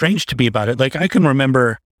strange to me about it. Like, I can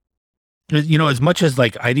remember, you know, as much as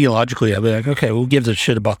like ideologically, I'd be like, okay, who gives a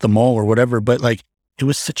shit about the mall or whatever? But like, it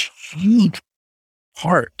was such a huge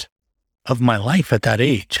part of my life at that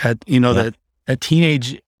age. You know, that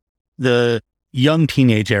teenage, the young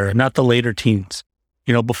teenage era, not the later teens,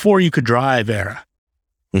 you know, before you could drive era.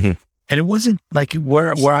 Mm-hmm. And it wasn't like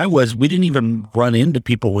where I was, we didn't even run into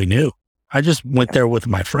people we knew. I just went there with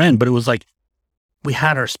my friend, but it was like, we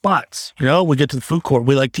had our spots, you know, we get to the food court.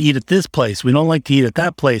 We like to eat at this place. We don't like to eat at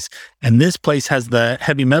that place. And this place has the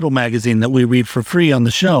heavy metal magazine that we read for free on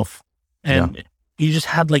the shelf. and you just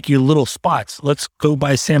had like your little spots. Let's go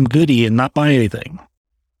buy Sam Goody and not buy anything.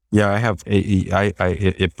 Yeah, I have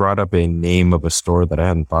it brought up a name of a store that I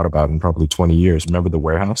hadn't thought about in probably 20 years. Remember the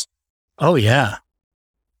Warehouse? Oh yeah.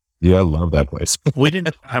 Yeah, I love that place.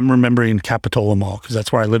 I'm remembering Capitola Mall because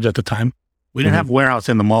that's where I lived at the time. We didn't have Warehouse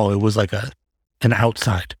in the mall. It was like an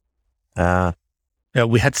outside. Yeah,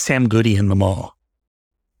 we had Sam Goody in the mall.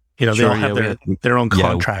 You know, they all have their own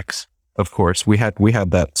contracts. Of course, we had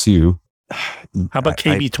that too. How about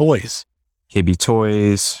KB Toys? KB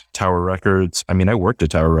Toys, Tower Records. I mean, I worked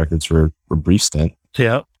at Tower Records for a brief stint.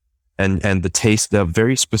 Yeah. And the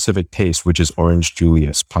very specific taste, which is Orange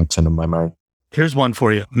Julius, pops into my mind. Here's one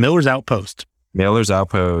for you. Miller's Outpost. Miller's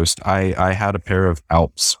Outpost. I had a pair of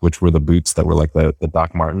Alps, which were the boots that were like the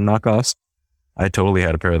Doc Marten knockoffs. I totally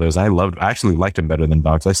had a pair of those. I actually liked them better than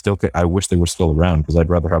Docs. I wish they were still around because I'd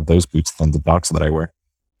rather have those boots than the Docs that I wear.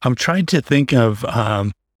 I'm trying to think of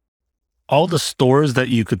all the stores that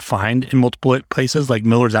you could find in multiple places like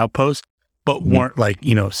Miller's Outpost, but weren't like,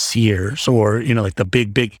 Sears or, like the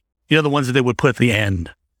big, the ones that they would put at the end.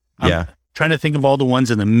 I'm trying to think of all the ones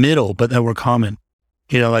in the middle, but that were common.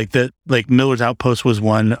 Like Miller's Outpost was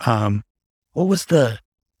one. What was the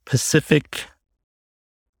Pacific?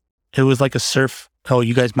 It was like a surf. Oh,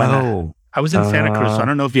 you guys might have. I was in Santa Cruz, so I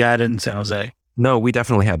don't know if you had it in San Jose. No, we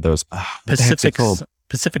definitely had those. Pacific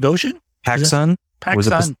Ocean? PacSun?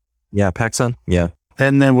 PacSun. Yeah, PacSun. Yeah.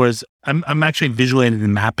 Then there was, I'm actually visualizing the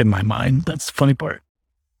map in my mind. That's the funny part.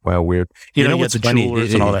 Wow, weird. You know what's funny?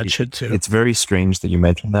 And all that shit too. It's very strange that you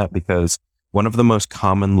mentioned that because one of the most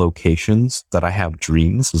common locations that I have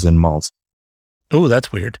dreams is in malls. Oh,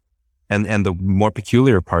 that's weird. And the more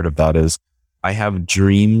peculiar part of that is I have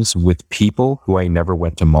dreams with people who I never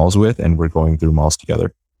went to malls with, and we're going through malls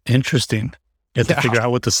together. Interesting. You have to figure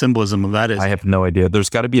out what the symbolism of that is. I have no idea. There's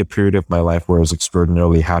got to be a period of my life where I was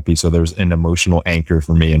extraordinarily happy, so there's an emotional anchor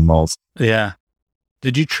for me in malls. Yeah.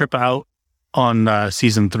 Did you trip out on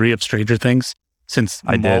season 3 of Stranger Things since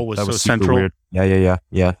the mall was so central? Weird.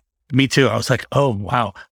 Yeah. Me too. I was like, oh,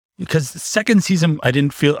 wow. Because the second season, I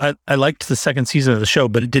didn't feel, I liked the second season of the show,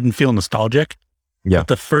 but it didn't feel nostalgic. Yeah. But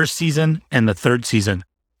the first season and the third season,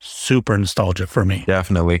 super nostalgia for me.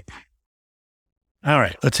 Definitely. All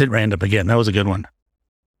right, let's hit random again. That was a good one.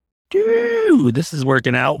 Dude, this is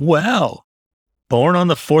working out well. Born on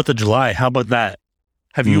the 4th of July. How about that?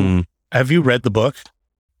 Have you read the book?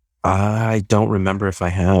 I don't remember if I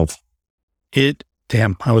have.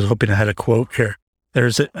 Damn, I was hoping I had a quote here.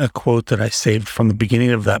 There's a quote that I saved from the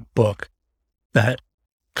beginning of that book that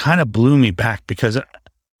kind of blew me back because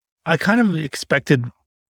I kind of expected,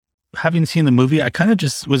 having seen the movie, I kind of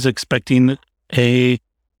just was expecting a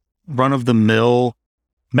run-of-the-mill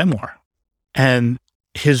memoir. And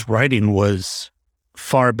his writing was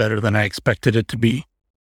far better than I expected it to be.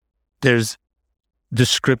 There's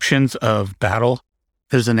descriptions of battle.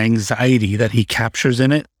 There's an anxiety that he captures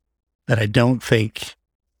in it that I don't think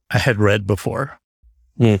I had read before.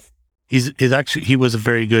 Yeah. He was a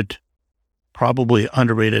very good, probably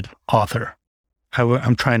underrated author.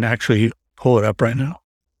 I'm trying to actually pull it up right now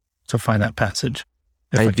to find that passage.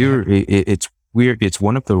 It's weird. It's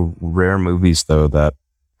one of the rare movies, though, that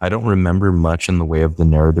I don't remember much in the way of the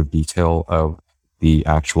narrative detail of the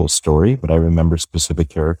actual story, but I remember specific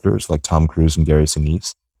characters like Tom Cruise and Gary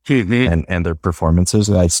Sinise and their performances.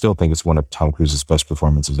 And I still think it's one of Tom Cruise's best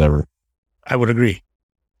performances ever. I would agree.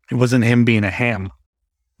 It wasn't him being a ham.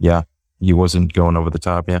 Yeah. He wasn't going over the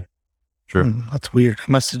top. Yeah. True. That's weird.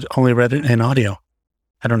 I must have only read it in audio.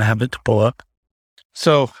 I don't have it to pull up.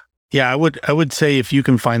 So yeah, I would say if you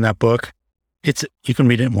can find that book, you can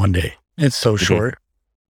read it in one day. It's so short.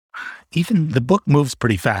 Even the book moves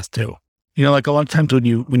pretty fast too. Like a lot of times when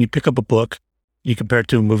you pick up a book, you compare it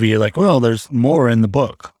to a movie, you're like, well, there's more in the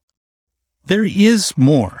book. There is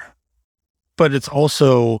more, but it's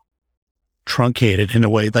also truncated in a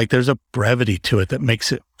way. Like there's a brevity to it that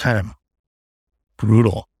makes it kind of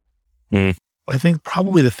brutal. I think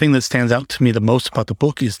probably the thing that stands out to me the most about the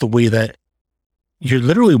book is the way that you're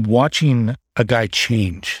literally watching a guy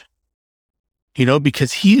change,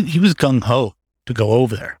 because he was gung-ho to go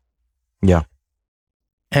over there. Yeah.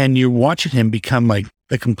 And you're watching him become like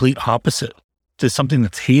the complete opposite to something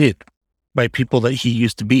that's hated by people that he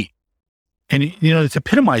used to be. And, it's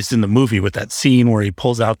epitomized in the movie with that scene where he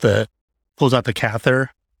pulls out the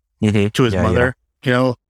catheter to his mother,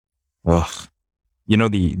 Ugh.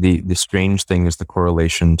 The strange thing is the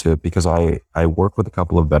correlation to, because I work with a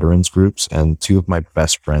couple of veterans groups and 2 of my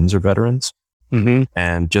best friends are veterans.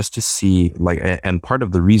 And just to see and part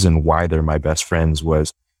of the reason why they're my best friends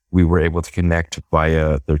was we were able to connect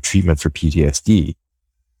via their treatment for PTSD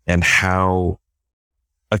and how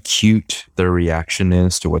acute their reaction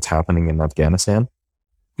is to what's happening in Afghanistan.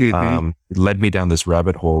 It led me down this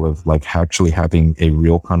rabbit hole of like actually having a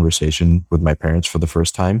real conversation with my parents for the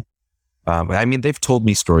first time. I mean, they've told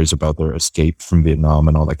me stories about their escape from Vietnam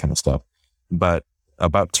and all that kind of stuff. But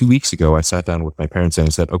about 2 weeks ago, I sat down with my parents and I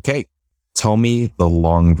said, okay, tell me the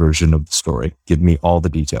long version of the story. Give me all the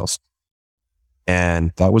details.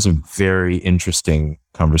 And that was a very interesting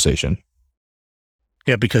conversation.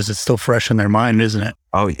 Yeah, because it's still fresh in their mind, isn't it?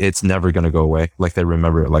 Oh, it's never going to go away. Like they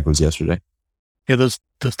remember it like it was yesterday. Yeah, those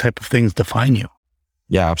type of things define you.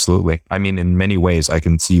 Yeah, absolutely. I mean, in many ways, I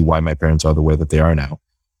can see why my parents are the way that they are now.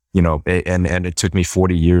 You know, and it took me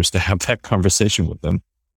 40 years to have that conversation with them.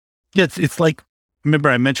 Yeah, it's like, remember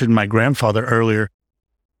I mentioned my grandfather earlier.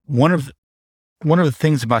 One of the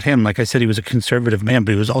things about him, like I said, he was a conservative man,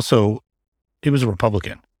 but he was a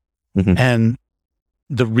Republican. Mm-hmm. And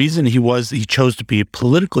the reason he chose to be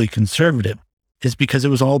politically conservative is because it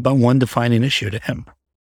was all about one defining issue to him.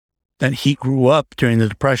 That he grew up during the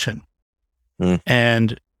Depression.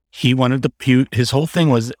 And he wanted his whole thing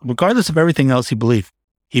was, regardless of everything else he believed,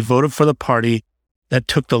 he voted for the party that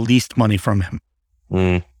took the least money from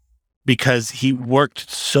him. Because he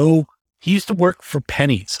used to work for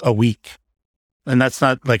pennies a week. And that's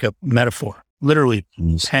not like a metaphor, literally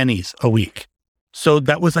pennies a week. So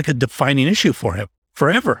that was like a defining issue for him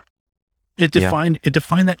forever. It defined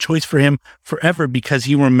that choice for him forever because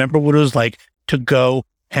he remembered what it was like to go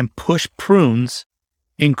and push prunes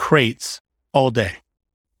in crates all day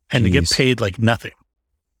and to get paid like nothing.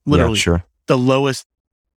 Literally, the lowest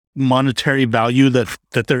monetary value that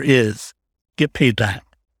there is, get paid that.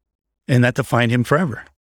 And that defined him forever.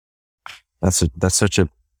 That's such a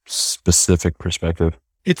specific perspective.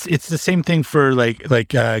 It's the same thing for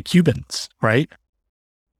like Cubans, right?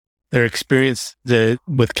 Their experience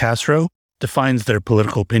with Castro defines their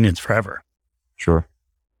political opinions forever. Sure.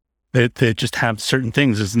 They just have certain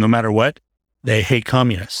things is no matter what, they hate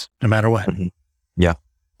communists, no matter what. Mm-hmm. Yeah.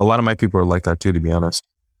 A lot of my people are like that too, to be honest.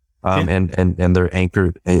 And they're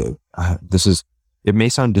anchored. It may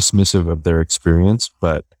sound dismissive of their experience,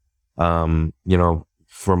 but, you know,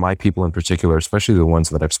 for my people in particular, especially the ones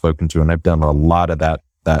that I've spoken to, and I've done a lot of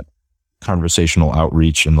that conversational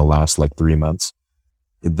outreach in the last like 3 months,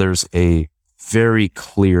 there's a very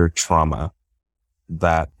clear trauma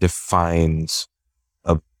that defines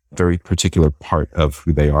a very particular part of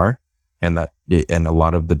who they are. And a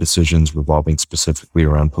lot of the decisions revolving specifically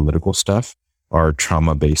around political stuff are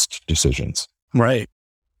trauma-based decisions. Right.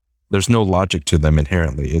 There's no logic to them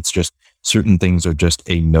inherently. It's just certain things are just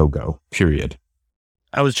a no-go, period.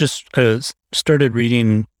 I was just started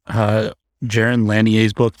reading Jaron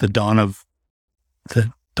Lanier's book, The Dawn of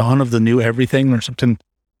the New Everything or something.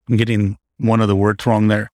 I'm getting one of the words wrong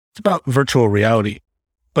there. It's about virtual reality,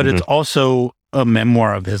 but it's also a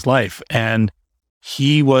memoir of his life. And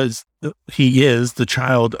he is the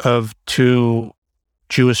child of 2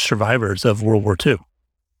 Jewish survivors of World War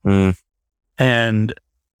II. And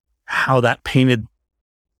how that painted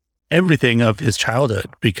everything of his childhood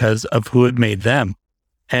because of who it made them.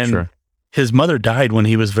 And his mother died when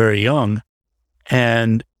he was very young.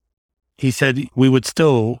 And he said we would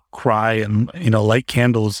still cry and, you know, light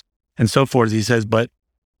candles and so forth. He says, but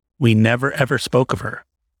we never, ever spoke of her.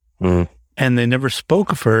 And they never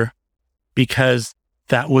spoke of her because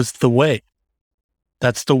that was the way.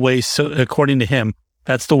 That's the way, so according to him,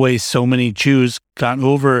 that's the way so many Jews got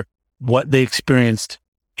over what they experienced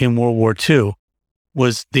in World War II.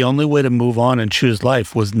 Was the only way to move on and choose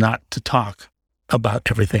life was not to talk about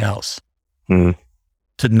everything else, to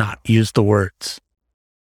not use the words.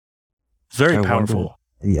 Very powerful.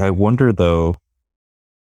 I wonder though,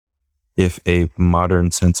 if a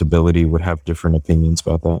modern sensibility would have different opinions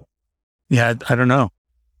about that. Yeah, I don't know.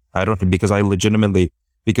 Because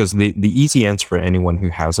the easy answer for anyone who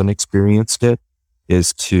hasn't experienced it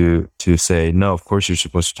is to say, no, of course you're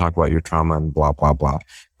supposed to talk about your trauma and blah, blah, blah.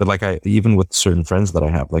 But like even with certain friends that I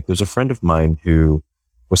have, like there's a friend of mine who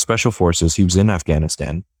was special forces. He was in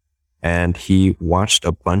Afghanistan and he watched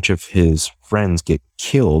a bunch of his friends get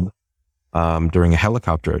killed during a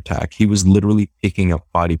helicopter attack. He was literally picking up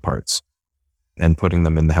body parts and putting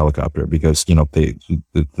them in the helicopter because, you know,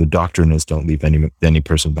 the doctrine is don't leave any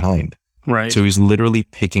person behind. Right. So he's literally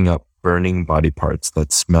picking up burning body parts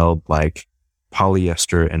that smelled like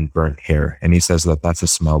polyester and burnt hair. And he says that that's a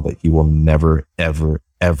smell that he will never, ever,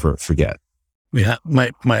 ever forget. Yeah.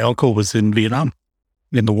 My uncle was in Vietnam,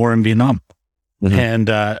 in the war in Vietnam. And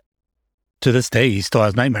to this day, he still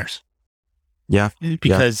has nightmares. Yeah.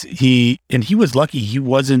 Because he was lucky. He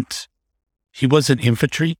wasn't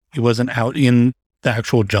infantry. He wasn't out in the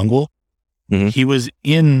actual jungle. He was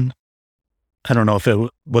in I don't know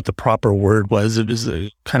what the proper word was. It was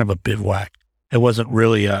kind of a bivouac. It wasn't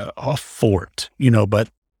really a fort, but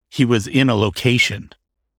he was in a location,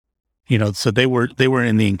 so they were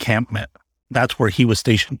in the encampment. That's where he was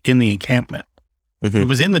stationed, in the encampment. Mm-hmm. It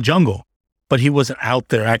was in the jungle, but he wasn't out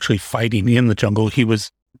there actually fighting in the jungle.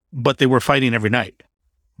 But they were fighting every night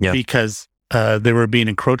because they were being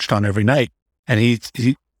encroached on every night. And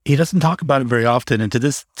he doesn't talk about it very often. And to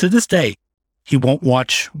this day, he won't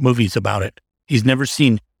watch movies about it. He's never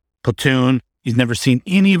seen Platoon. He's never seen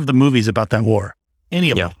any of the movies about that war,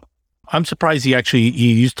 any of them. I'm surprised he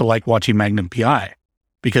used to like watching Magnum PI,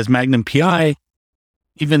 because Magnum PI,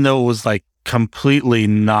 even though it was like completely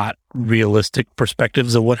not realistic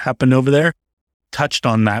perspectives of what happened over there, touched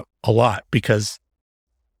on that a lot, because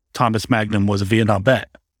Thomas Magnum was a Vietnam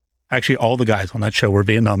vet. Actually, all the guys on that show were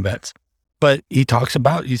Vietnam vets. But he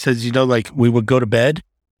says, like we would go to bed,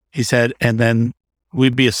 he said, and then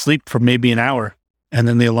we'd be asleep for maybe an hour, and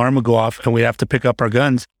then the alarm would go off and we'd have to pick up our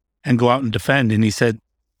guns and go out and defend. And he said,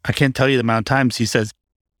 I can't tell you the amount of times, he says,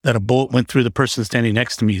 that a bullet went through the person standing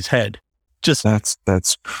next to me's head. Just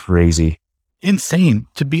that's crazy. Insane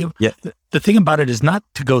to be. Yeah. The thing about it is not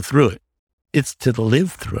to go through it. It's to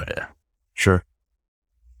live through it. Sure.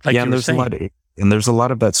 Like and there's a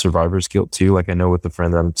lot of that survivor's guilt too. Like I know with the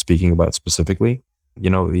friend that I'm speaking about specifically,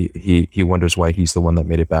 he wonders why he's the one that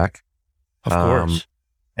made it back. Of course.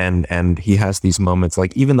 And he has these moments,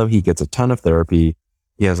 like even though he gets a ton of therapy,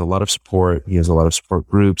 he has a lot of support. He has a lot of support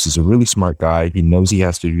groups. He's a really smart guy. He knows he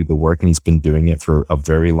has to do the work, and he's been doing it for a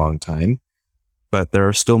very long time. But there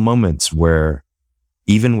are still moments where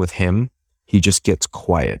even with him, he just gets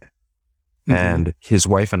quiet. Mm-hmm. And his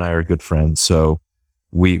wife and I are good friends. So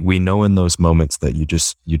we know in those moments that you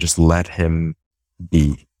just let him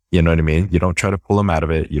be. You know what I mean? You don't try to pull him out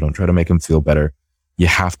of it. You don't try to make him feel better. You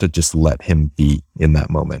have to just let him be in that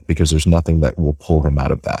moment, because there's nothing that will pull him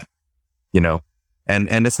out of that,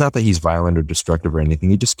 And it's not that he's violent or destructive or anything.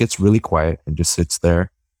 He just gets really quiet and just sits there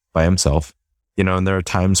by himself, and there are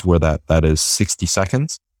times where that is 60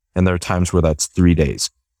 seconds, and there are times where that's 3 days.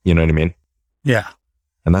 You know what I mean? Yeah.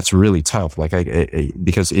 And that's really tough. Like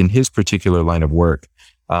because in his particular line of work,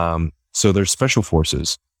 so there's special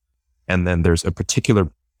forces, and then there's a particular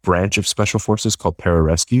branch of special forces called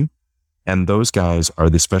pararescue. And those guys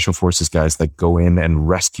are the special forces guys that go in and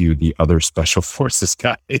rescue the other special forces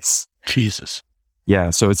guys. Jesus.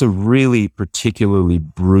 Yeah. So it's a really particularly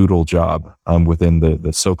brutal job within the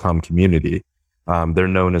SOCOM community. They're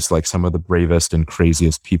known as like some of the bravest and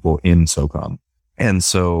craziest people in SOCOM. And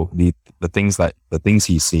so the things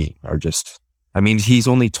he's seen are just, he's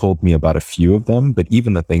only told me about a few of them, but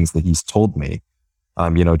even the things that he's told me,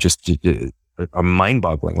 just are mind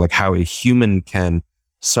boggling, like how a human can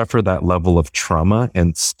suffer that level of trauma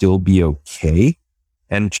and still be okay.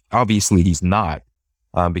 And obviously he's not,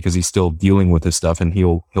 because he's still dealing with this stuff, and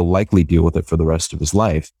he'll likely deal with it for the rest of his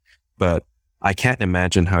life. But I can't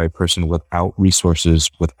imagine how a person without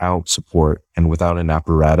resources, without support, and without an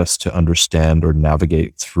apparatus to understand or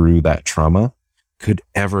navigate through that trauma could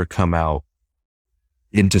ever come out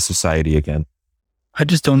into society again. I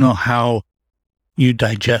just don't know how you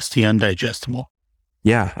digest the undigestible.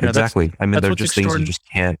 Yeah, exactly. They're just things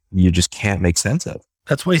you just can't make sense of.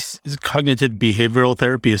 That's why cognitive behavioral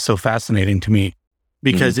therapy is so fascinating to me,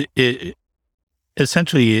 because it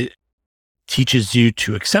essentially teaches you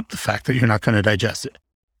to accept the fact that you're not going to digest it.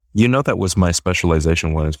 That was my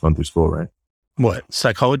specialization when I was going through school, right? What,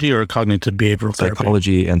 psychology or cognitive behavioral therapy?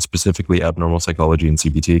 Psychology, and specifically abnormal psychology and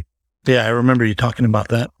CBT. Yeah, I remember you talking about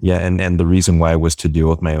that. Yeah, and the reason why was to deal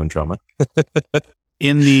with my own trauma.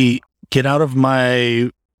 In the Get Out of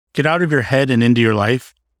Your Head and Into Your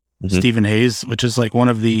Life, Stephen Hayes, which is like one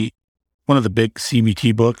of the big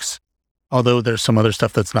CBT books, although there's some other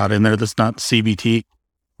stuff that's not in there that's not CBT.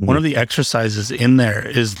 One of the exercises in there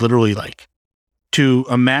is literally like to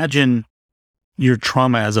imagine your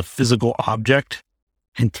trauma as a physical object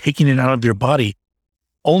and taking it out of your body.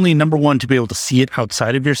 Only, number one, to be able to see it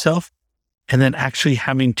outside of yourself, and then actually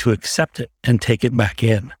having to accept it and take it back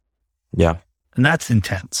in. Yeah. And that's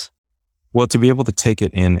intense. Well, to be able to take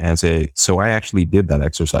it in so I actually did that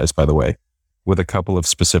exercise, by the way, with a couple of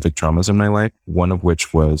specific traumas in my life, one of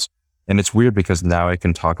which was, and it's weird because now I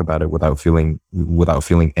can talk about it without feeling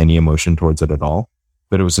any emotion towards it at all.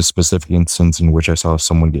 But it was a specific instance in which I saw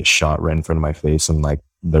someone get shot right in front of my face, and like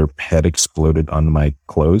their head exploded on my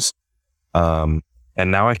clothes. And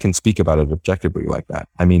now I can speak about it objectively like that.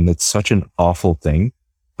 It's such an awful thing,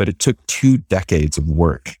 but it took 2 decades of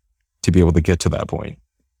work to be able to get to that point.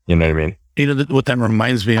 You know what I mean? What that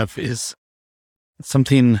reminds me of is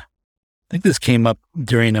something, I think this came up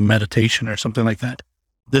during a meditation or something like that.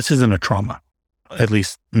 This isn't a trauma. at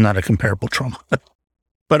least not a comparable trauma.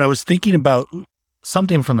 But I was thinking about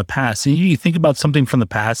something from the past. And you think about something from the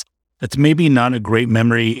past that's maybe not a great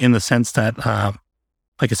memory in the sense that,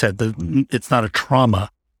 like I said, it's not a trauma,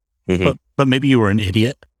 but maybe you were an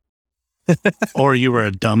idiot or you were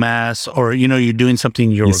a dumbass, or, you're doing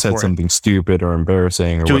something you said something stupid or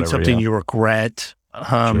embarrassing or doing whatever, something you regret.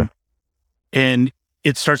 And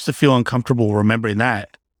it starts to feel uncomfortable remembering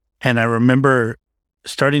that. And I remember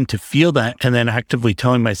starting to feel that and then actively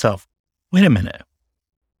telling myself, wait a minute,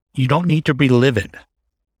 you don't need to relive it.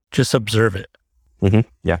 Just observe it.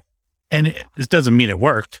 Yeah. And this doesn't mean it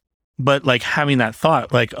worked, but like having that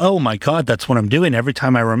thought, like, oh my God, that's what I'm doing. Every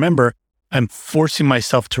time I remember, I'm forcing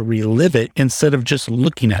myself to relive it instead of just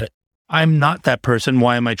looking at it. I'm not that person.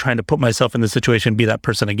 Why am I trying to put myself in the situation and be that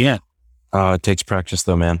person again? It takes practice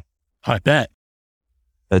though, man. I bet.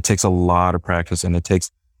 It takes a lot of practice, and it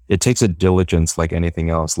takes a diligence like anything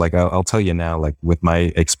else. Like I'll tell you now, like with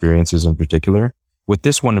my experiences in particular, with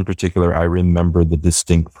this one in particular, I remember the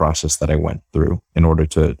distinct process that I went through in order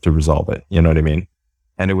to resolve it. You know what I mean?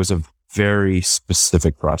 And it was a very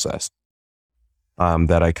specific process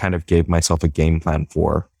that I kind of gave myself a game plan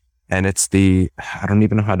for. And it's I don't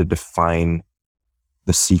even know how to define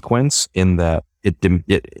the sequence, in that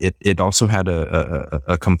it also had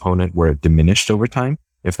a component where it diminished over time,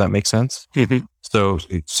 if that makes sense.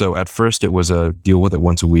 So at first it was a deal with it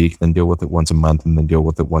once a week, then deal with it once a month, and then deal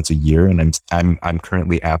with it once a year. And I'm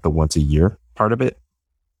currently at the once a year part of it,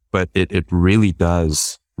 but it really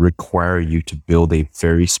does require you to build a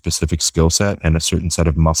very specific skill set and a certain set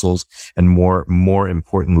of muscles, and more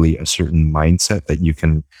importantly, a certain mindset that you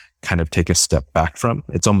can kind of take a step back from.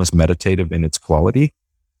 It's almost meditative in its quality,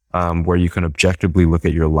 where you can objectively look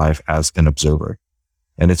at your life as an observer.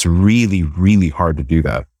 And it's really, really hard to do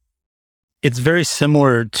that. It's very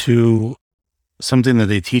similar to something that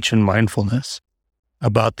they teach in mindfulness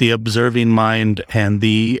about the observing mind and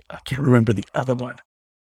I can't remember the other one.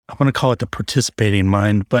 I want to call it the participating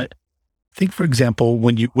mind, but think, for example,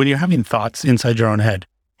 when you're having thoughts inside your own head,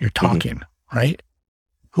 you're talking, right?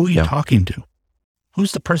 Who are you talking to?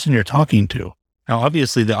 Who's the person you're talking to? Now,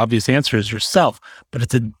 obviously, the obvious answer is yourself, but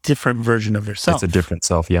it's a different version of yourself. It's a different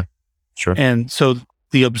self, yeah. Sure. And so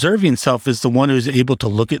the observing self is the one who's able to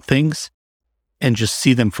look at things and just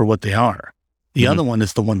see them for what they are. The other one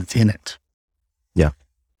is the one that's in it. Yeah.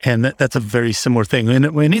 And that's a very similar thing. And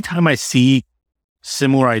anytime I see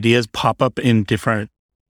similar ideas pop up in different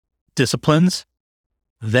disciplines,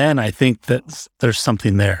 then I think that there's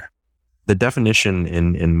something there. The definition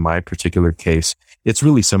in my particular case, it's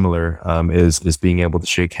really similar, is being able to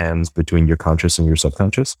shake hands between your conscious and your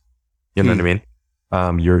subconscious. You know what I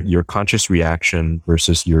mean? Your conscious reaction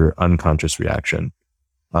versus your unconscious reaction,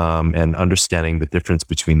 and understanding the difference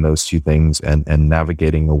between those two things, and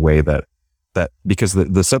navigating a way that because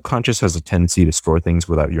the subconscious has a tendency to store things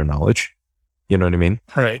without your knowledge. You know what I mean?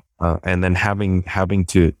 Right. And then having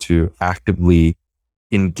to actively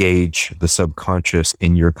engage the subconscious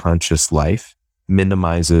in your conscious life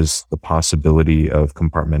minimizes the possibility of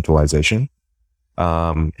compartmentalization.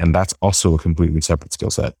 And that's also a completely separate skill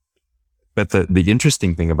set. But the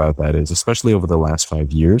interesting thing about that is, especially over the last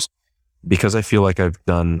 5 years, because I feel like I've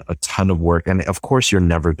done a ton of work, and of course you're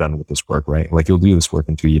never done with this work, right? Like you'll do this work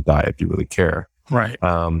until you die if you really care. Right.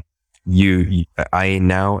 I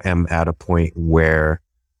now am at a point where,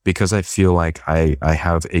 because I feel like I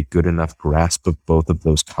have a good enough grasp of both of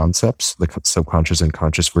those concepts, the subconscious and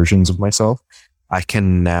conscious versions of myself, I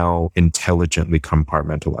can now intelligently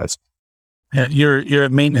compartmentalize. Yeah, you're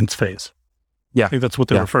at maintenance phase. Yeah. I think that's what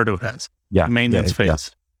they refer to it as. Yeah. Maintenance phase. Yeah.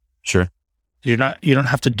 Sure. You don't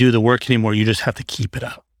have to do the work anymore. You just have to keep it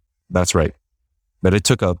up. That's right. But it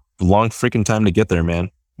took a long freaking time to get there, man.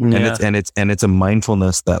 Yeah. And it's a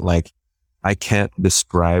mindfulness that, like, I can't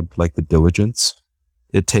describe, like, the diligence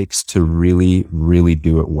it takes to really, really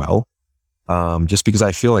do it well. Just because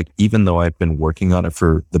I feel like even though I've been working on it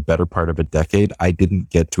for the better part of a decade, I didn't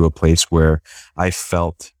get to a place where I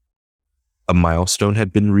felt a milestone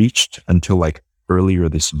had been reached until like earlier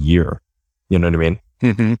this year. You know what I mean?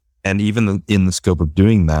 Mm-hmm. And even in the scope of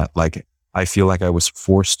doing that, like, I feel like I was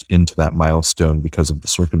forced into that milestone because of the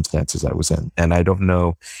circumstances I was in. And I don't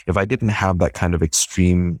know if I didn't have that kind of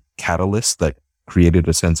extreme catalyst that created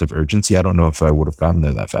a sense of urgency, I don't know if I would have gotten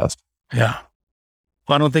there that fast. Yeah.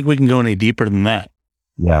 Well, I don't think we can go any deeper than that.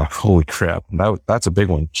 Yeah. Holy crap. That's a big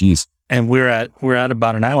one. Jeez. And we're at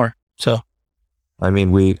about an hour. So, I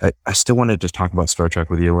mean, I still wanted to talk about Star Trek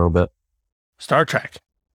with you a little bit. Star Trek.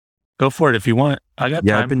 Go for it if you want. I got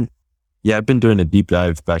time. I've been doing a deep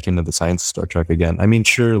dive back into the science of Star Trek again. I mean,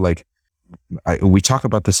 sure, like we talk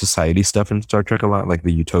about the society stuff in Star Trek a lot, like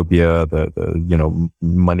the utopia, the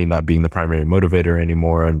money not being the primary motivator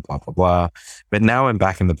anymore, and blah blah blah. But now I'm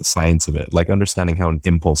back into the science of it, like understanding how an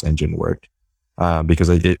impulse engine worked, because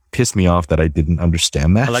it pissed me off that I didn't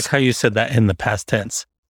understand that. I like how you said that in the past tense.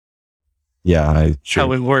 Yeah,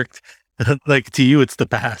 how it worked. Like to you, it's the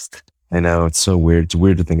past. I know, it's so weird. It's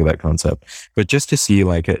weird to think of that concept, but just to see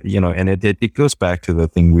and it goes back to the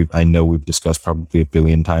thing I know we've discussed probably a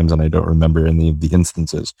billion times, and I don't remember any of the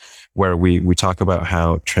instances where we talk about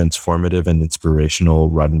how transformative and inspirational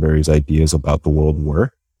Roddenberry's ideas about the world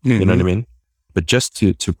were. Mm-hmm. You know what I mean? But just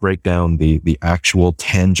to break down the actual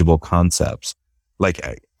tangible concepts, like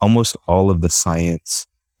almost all of the science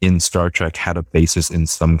in Star Trek had a basis in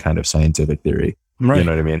some kind of scientific theory. Right. You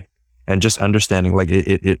know what I mean? And just understanding, like,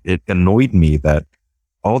 it annoyed me that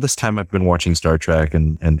all this time I've been watching Star Trek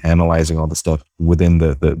and analyzing all the stuff within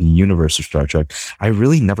the universe of Star Trek, I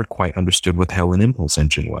really never quite understood what the hell an impulse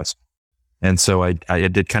engine was. And so I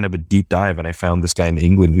did kind of a deep dive, and I found this guy in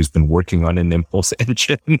England who's been working on an impulse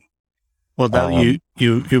engine. Well, that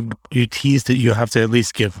you teased it. You have to at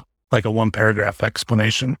least give like a 1-paragraph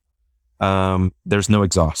explanation. There's no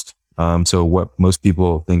exhaust. So what most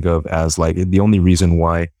people think of as like the only reason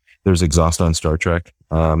why there's exhaust on Star Trek,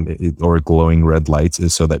 or glowing red lights,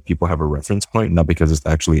 is so that people have a reference point, not because it's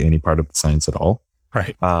actually any part of the science at all.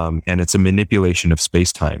 Right. And it's a manipulation of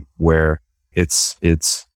space-time where it's,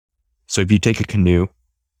 so if you take a canoe,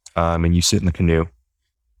 and you sit in the canoe,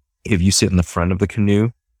 if you sit in the front of the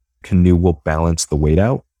canoe will balance the weight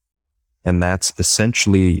out. And that's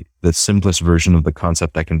essentially the simplest version of the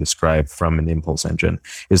concept I can describe from an impulse engine,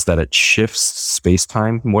 is that it shifts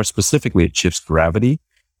space-time. More specifically, it shifts gravity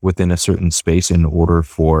within a certain space in order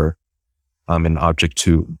for an object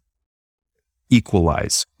to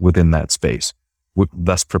equalize within that space,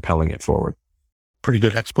 thus propelling it forward. Pretty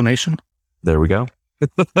good explanation. There we go.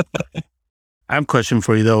 I have a question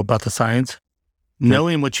for you, though, about the science. Yeah.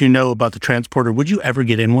 Knowing what you know about the transporter, would you ever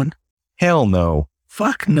get in one? Hell no.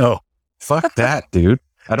 Fuck no. Fuck that, dude.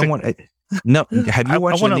 I don't want. No. Have you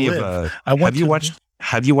watched any of?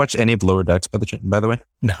 Have you watched any of Lower Decks by the way?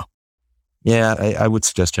 No. Yeah, I would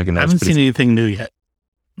suggest checking out. I haven't seen anything new yet.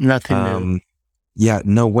 Nothing new. Yeah,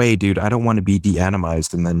 no way, dude. I don't want to be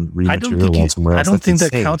deanimized and then rematerialized somewhere else. I don't think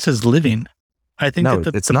that counts as living. I think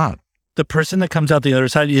it's not. The person that comes out the other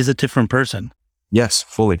side is a different person. Yes,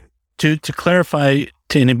 fully. To clarify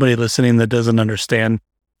to anybody listening that doesn't understand,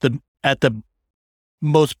 at the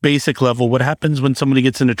most basic level, what happens when somebody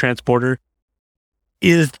gets in a transporter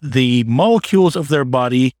is the molecules of their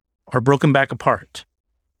body are broken back apart.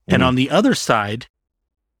 And on the other side,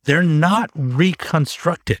 they're not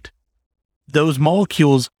reconstructed. Those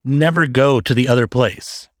molecules never go to the other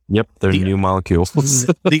place. Yep, they're new molecules.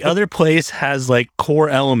 The other place has like core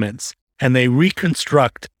elements, and they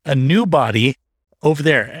reconstruct a new body over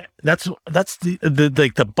there. That's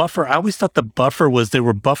the buffer. I always thought the buffer was they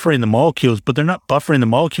were buffering the molecules, but they're not buffering the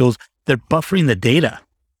molecules. They're buffering the data.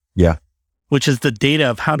 Yeah. Which is the data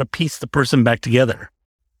of how to piece the person back together.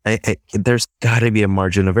 There's got to be a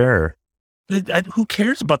margin of error. Who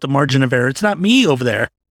cares about the margin of error? It's not me over there.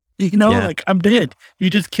 Like I'm dead. You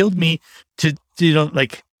just killed me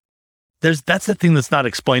like that's the thing that's not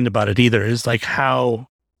explained about it either, is like how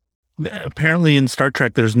apparently in Star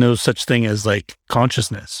Trek, there's no such thing as like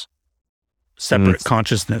consciousness, separate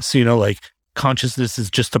consciousness, like consciousness is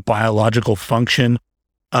just a biological function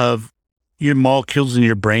of your molecules in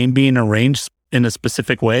your brain being arranged in a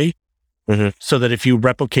specific way. Mm-hmm. So that if you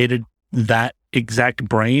replicated that exact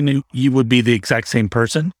brain, you would be the exact same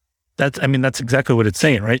person. That's exactly what it's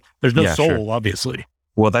saying, right? There's no soul, sure. Obviously.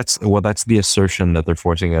 Well, that's the assertion that they're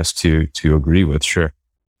forcing us to agree with. Sure.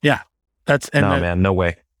 Yeah. Man, no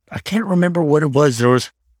way. I can't remember what it was.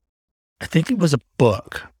 I think it was a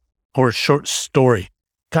book or a short story.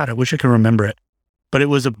 God, I wish I could remember it. But it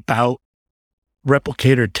was about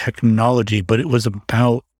replicator technology, but it was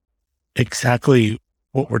about exactly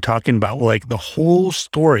what we're talking about. Like the whole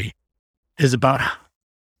story is about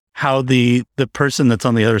how the person that's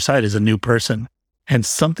on the other side is a new person, and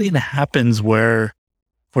something happens where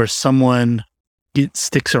someone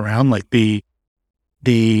sticks around, like the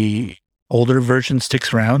older version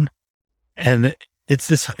sticks around, and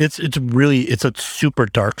it's a super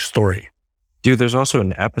dark story. Dude, there's also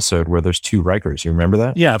an episode where there's 2 Rikers. You remember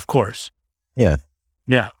that? Yeah, of course. Yeah.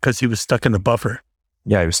 Yeah, because he was stuck in the buffer.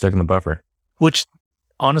 Yeah, he was stuck in the buffer. Which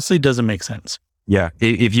honestly doesn't make sense. Yeah.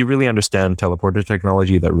 If you really understand teleporter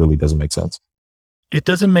technology, that really doesn't make sense. It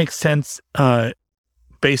doesn't make sense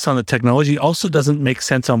based on the technology. Also doesn't make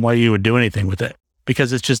sense on why you would do anything with it,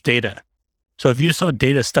 because it's just data. So if you saw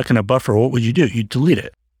data stuck in a buffer, what would you do? You'd delete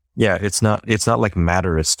it. Yeah, it's not like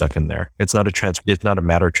matter is stuck in there. It's not a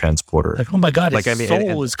matter transporter. Like, oh my God, his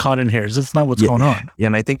soul is caught in here. That's not what's going on. Yeah,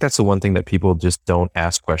 and I think that's the one thing that people just don't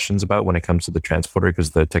ask questions about when it comes to the transporter,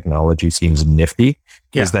 because the technology seems nifty,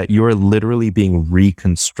 is that you're literally being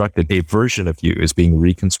reconstructed. A version of you is being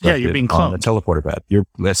reconstructed you're being cloned on a teleporter pad. You're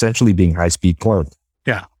essentially being high-speed cloned.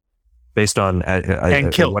 Yeah. Based on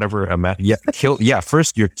and killed. Whatever amount. Yeah, killed. Yeah,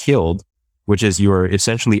 first you're killed, which is you're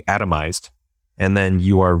essentially atomized. And then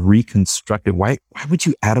you are reconstructed. Why would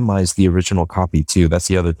you atomize the original copy too? That's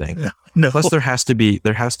the other thing. No. Plus, there has to be some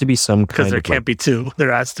kind of, because there can't be two.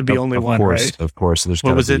 There has to be only one, right? Of course. There's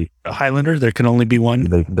what was it? A Highlander? There can only be one.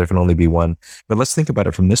 There can only be one. But let's think about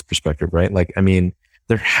it from this perspective, right? Like, I mean,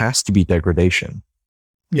 there has to be degradation.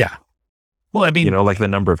 Yeah. Well, I mean, like the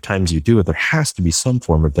number of times you do it, there has to be some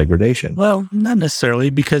form of degradation. Well, not necessarily,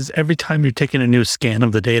 because every time you're taking a new scan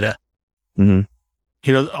of the data,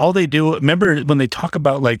 all they do, remember when they talk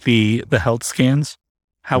about like the health scans,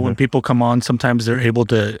 how when people come on, sometimes they're able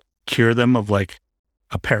to cure them of like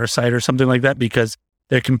a parasite or something like that, because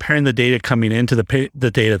they're comparing the data coming into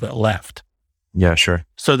the data that left. Yeah, sure.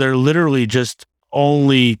 So they're literally just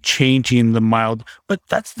only changing the mild, but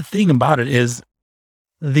that's the thing about it, is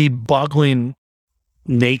the boggling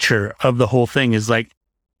nature of the whole thing is like,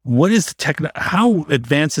 what is how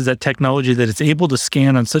advanced is that technology that it's able to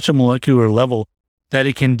scan on such a molecular level that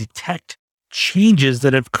it can detect changes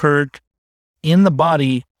that have occurred in the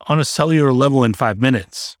body on a cellular level in 5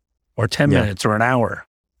 minutes or 10 minutes or an hour,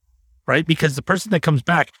 right? Because the person that comes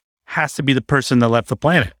back has to be the person that left the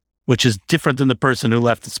planet, which is different than the person who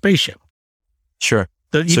left the spaceship. Sure.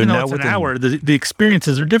 Even though it's an hour, the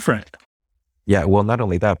experiences are different. Yeah, well, not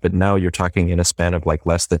only that, but now you're talking in a span of like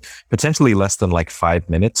potentially less than like 5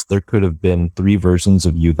 minutes. There could have been 3 versions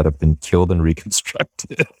of you that have been killed and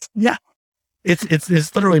reconstructed. Yeah.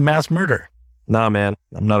 It's literally mass murder. Nah, man,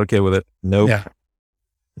 I'm not okay with it. Nope.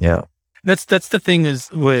 Yeah. That's the thing is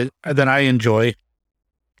that I enjoy.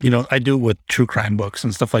 I do it with true crime books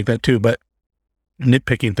and stuff like that too, but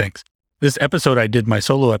nitpicking things. This episode I did, my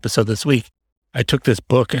solo episode this week, I took this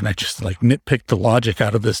book and I just like nitpicked the logic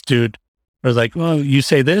out of this dude. I was like, well, you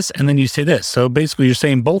say this and then you say this. So basically you're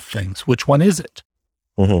saying both things. Which one is it?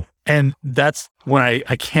 And that's when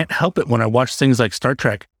I can't help it when I watch things like Star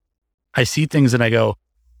Trek. I see things and I go,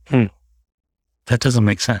 that doesn't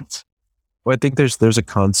make sense. Well, I think there's a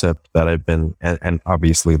concept that I've been, and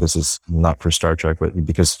obviously this is not for Star Trek, but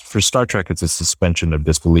because for Star Trek, it's a suspension of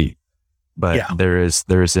disbelief. But there is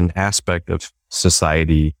an aspect of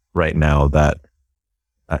society right now that,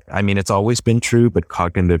 I mean, it's always been true, but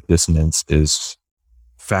cognitive dissonance is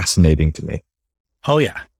fascinating to me. Oh,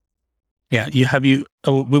 yeah. Yeah. We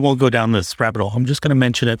won't go down this rabbit hole. I'm just going to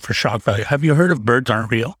mention it for shock value. Have you heard of birds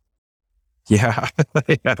aren't real? Yeah,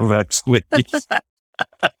 I have actually.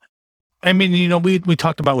 I mean, we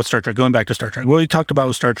talked about with Star Trek, going back to Star Trek. Well, we talked about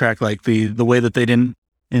with Star Trek, like the way that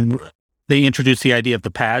they introduced the idea of the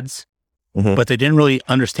pads, but they didn't really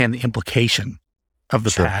understand the implication of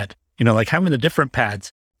the pad. Like having the different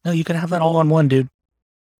pads. No, you can have that all on one, dude.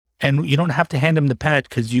 And you don't have to hand him the pad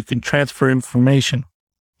because you can transfer information.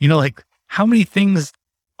 Like how many things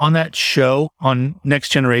on that show on Next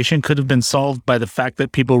Generation could have been solved by the fact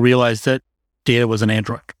that people realized that Data was an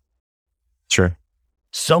android. Sure.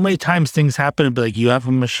 So many times things happen and be like, you have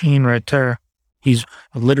a machine right there. He's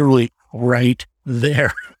literally right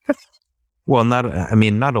there. Well, not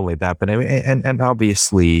only that, but I mean, and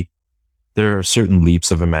obviously there are certain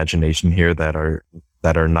leaps of imagination here that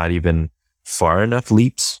are not even far enough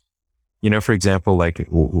leaps. For example, like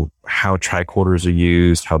how tricorders are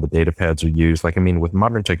used, how the data pads are used. Like, I mean, with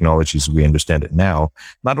modern technologies, we understand it now.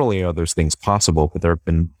 Not only are those things possible, but there have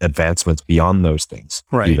been advancements beyond those things.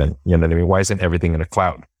 Right. Even, you know what I mean? Why isn't everything in a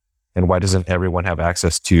cloud? And why doesn't everyone have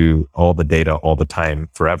access to all the data all the time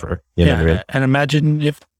forever? You know what I mean? And imagine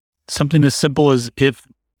if something as simple as if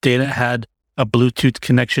Data had a Bluetooth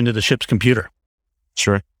connection to the ship's computer.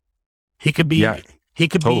 Sure. He could be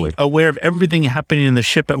be aware of everything happening in the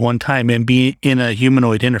ship at one time and be in a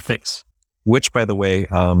humanoid interface. Which, by the way,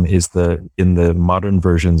 is in the modern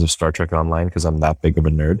versions of Star Trek Online, because I'm that big of a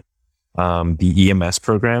nerd, the EMS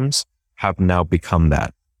programs have now become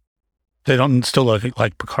that. They don't still look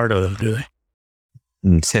like Picardo, though, do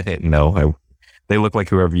they? No, they look like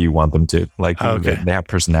whoever you want them to. Like, they have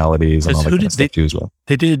personalities and all that kind of stuff too as well.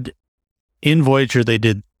 They did, in Voyager, they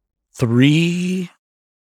did 3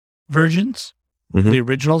 versions. The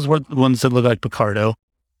originals were the ones that look like Picardo.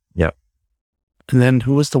 Yep. And then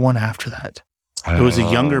who was the one after that? It was a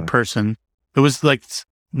younger person. It was like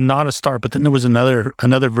not a star, but then there was another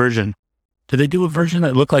version. Did they do a version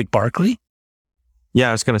that looked like Barclay? Yeah,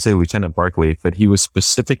 I was going to say Lieutenant Barclay, but he was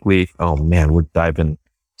specifically, oh man, we're diving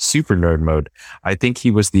super nerd mode. I think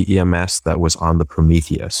he was the EMS that was on the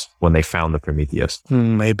Prometheus when they found the Prometheus.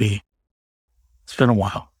 Maybe. It's been a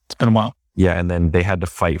while. Yeah, and then they had to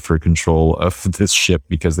fight for control of this ship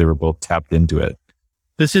because they were both tapped into it.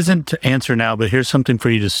 This isn't to answer now, but here's something for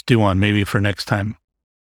you to stew on maybe for next time.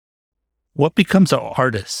 What becomes of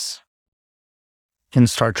Artis in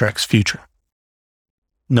Star Trek's future?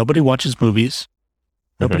 Nobody watches movies.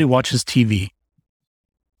 Nobody watches TV.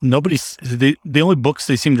 The only books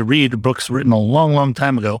they seem to read are books written a long, long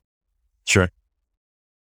time ago. Sure.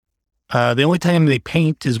 The only time they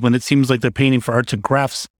paint is when it seems like they're painting for arts and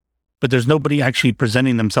crafts, but there's nobody actually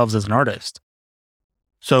presenting themselves as an artist.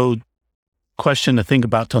 So, question to think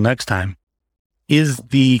about till next time. Is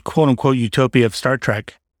the quote-unquote utopia of Star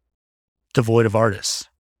Trek devoid of artists?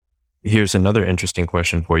 Here's another interesting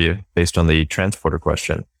question for you based on the transporter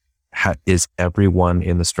question. Is everyone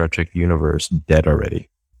in the Star Trek universe dead already?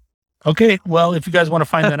 Okay, well, if you guys want to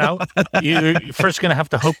find that out, you're first going to have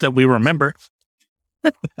to hope that we remember.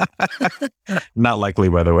 Not likely,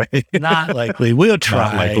 by the way. Not likely. We'll try.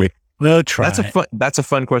 Not likely. We'll try. That's a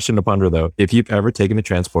fun question to ponder, though. If you've ever taken a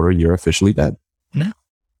transporter, you're officially dead. No.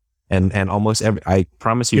 And almost I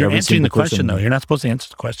promise you, you're every answering the question, person, though. You're not supposed to answer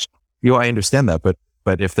the question. You know, I understand that, but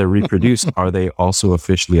if they're reproduced, are they also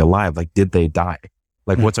officially alive? Like, did they die?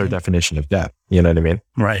 Like, what's our definition of death? You know what I mean?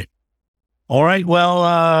 Right. All right.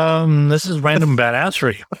 Well, this is random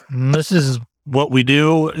badassery. This is what we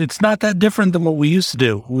do. It's not that different than what we used to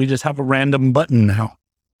do. We just have a random button now,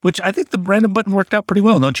 which I think the random button worked out pretty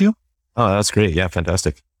well, don't you? Oh, that's great. Yeah,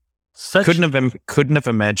 fantastic. Couldn't have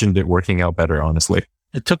imagined it working out better, honestly.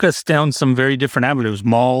 It took us down some very different avenues.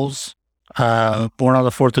 Malls, born on the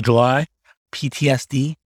 4th of July,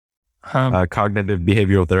 PTSD. Cognitive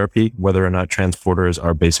behavioral therapy, whether or not transporters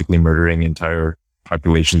are basically murdering entire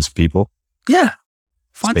populations of people. Yeah.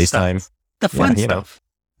 Fun Space stuff. time. The fun stuff.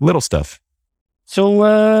 Little stuff.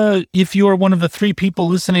 So if you are one of the 3 people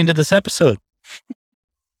listening to this episode,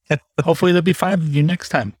 hopefully there'll be 5 of you next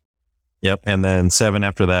time. Yep. And then 7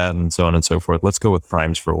 after that and so on and so forth. Let's go with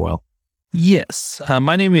primes for a while. Yes.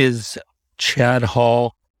 My name is Chad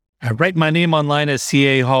Hall. I write my name online as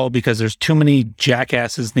C.A. Hall because there's too many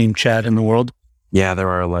jackasses named Chad in the world. Yeah, there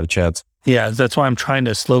are a lot of Chads. Yeah, that's why I'm trying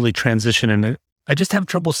to slowly transition. And I just have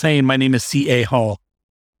trouble saying my name is C.A. Hall.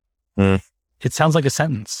 It sounds like a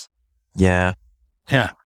sentence. Yeah.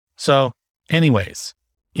 Yeah. So anyways,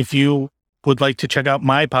 if you would like to check out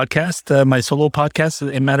my podcast, my solo podcast,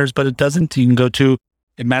 It Matters But It Doesn't, you can go to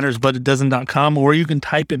itmattersbutitdoesn't.com, or you can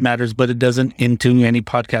type It Matters But It Doesn't into any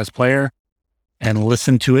podcast player and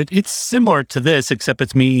listen to it. It's similar to this, except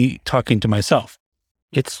it's me talking to myself.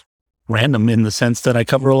 It's random in the sense that I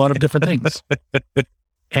cover a lot of different things.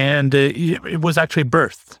 And it was actually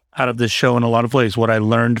birthed out of this show in a lot of ways. What I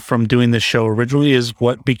learned from doing this show originally is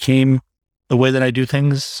what became the way that I do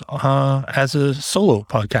things as a solo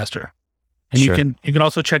podcaster. And Sure. you can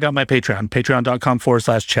also check out my Patreon,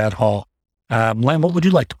 patreon.com/Chad Hall. Lam, what would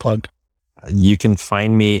you like to plug? You can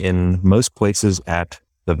find me in most places at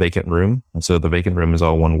The Vacant Room. So The Vacant Room is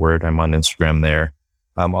all one word. I'm on Instagram there.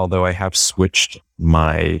 Although I have switched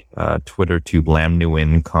my Twitter to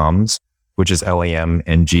Lamnguyen Comms, which is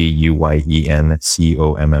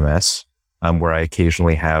LAMNGUYENCOMMS, where I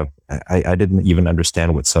occasionally have, I didn't even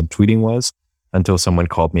understand what subtweeting was until someone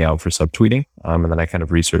called me out for subtweeting. And then I kind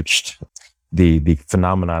of researched the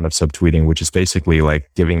phenomenon of subtweeting, which is basically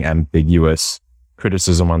like giving ambiguous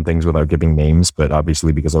criticism on things without giving names. But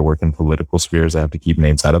obviously, because I work in political spheres, I have to keep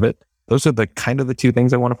names out of it. Those are the kind of the 2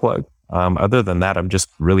 things I want to plug. Other than that, I'm just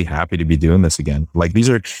really happy to be doing this again. Like these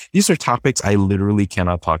are topics I literally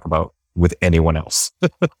cannot talk about with anyone else.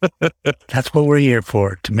 That's what we're here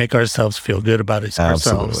for, to make ourselves feel good about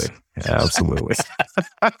ourselves. Absolutely.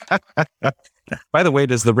 By the way,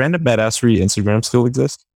 does the Random Badassery Instagram still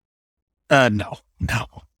exist? No,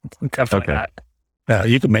 definitely not. No,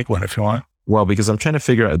 you can make one if you want. Well, because I'm trying to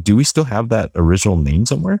figure out, do we still have that original name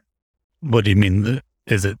somewhere? What do you mean?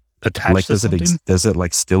 Is it attached like, to something? Does it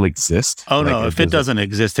like still exist? Oh, like, no, if it doesn't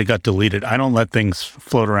exist, it got deleted. I don't let things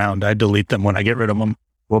float around. I delete them when I get rid of them.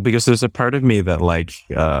 Well, because there's a part of me that like,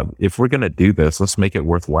 if we're going to do this, let's make it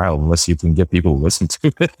worthwhile and let's see if we can get people to listen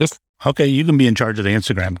to it. Okay, you can be in charge of the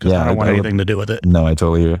Instagram because I don't want anything to do with it. No, I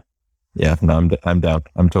totally, I'm down.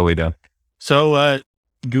 I'm totally down. So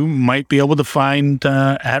you might be able to find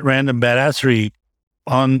at Random Badassery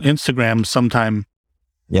on Instagram sometime.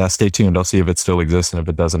 Yeah, stay tuned. I'll see if it still exists. And if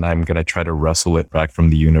it doesn't, I'm going to try to wrestle it back from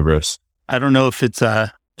the universe. I don't know if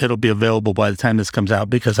it'll be available by the time this comes out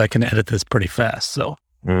because I can edit this pretty fast. So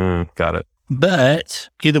got it. But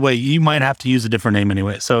either way, you might have to use a different name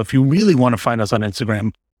anyway. So if you really want to find us on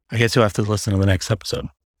Instagram, I guess you'll have to listen to the next episode.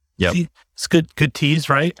 Yep. See, it's good tease,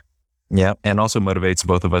 right? Yeah. And also motivates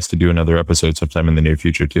both of us to do another episode sometime in the near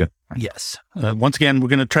future too. Yes. Once again, we're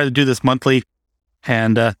going to try to do this monthly.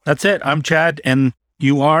 And that's it. I'm Chad and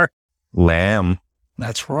you are? Lamb.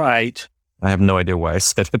 That's right. I have no idea why I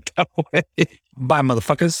said it that way. Bye,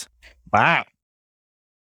 motherfuckers. Bye.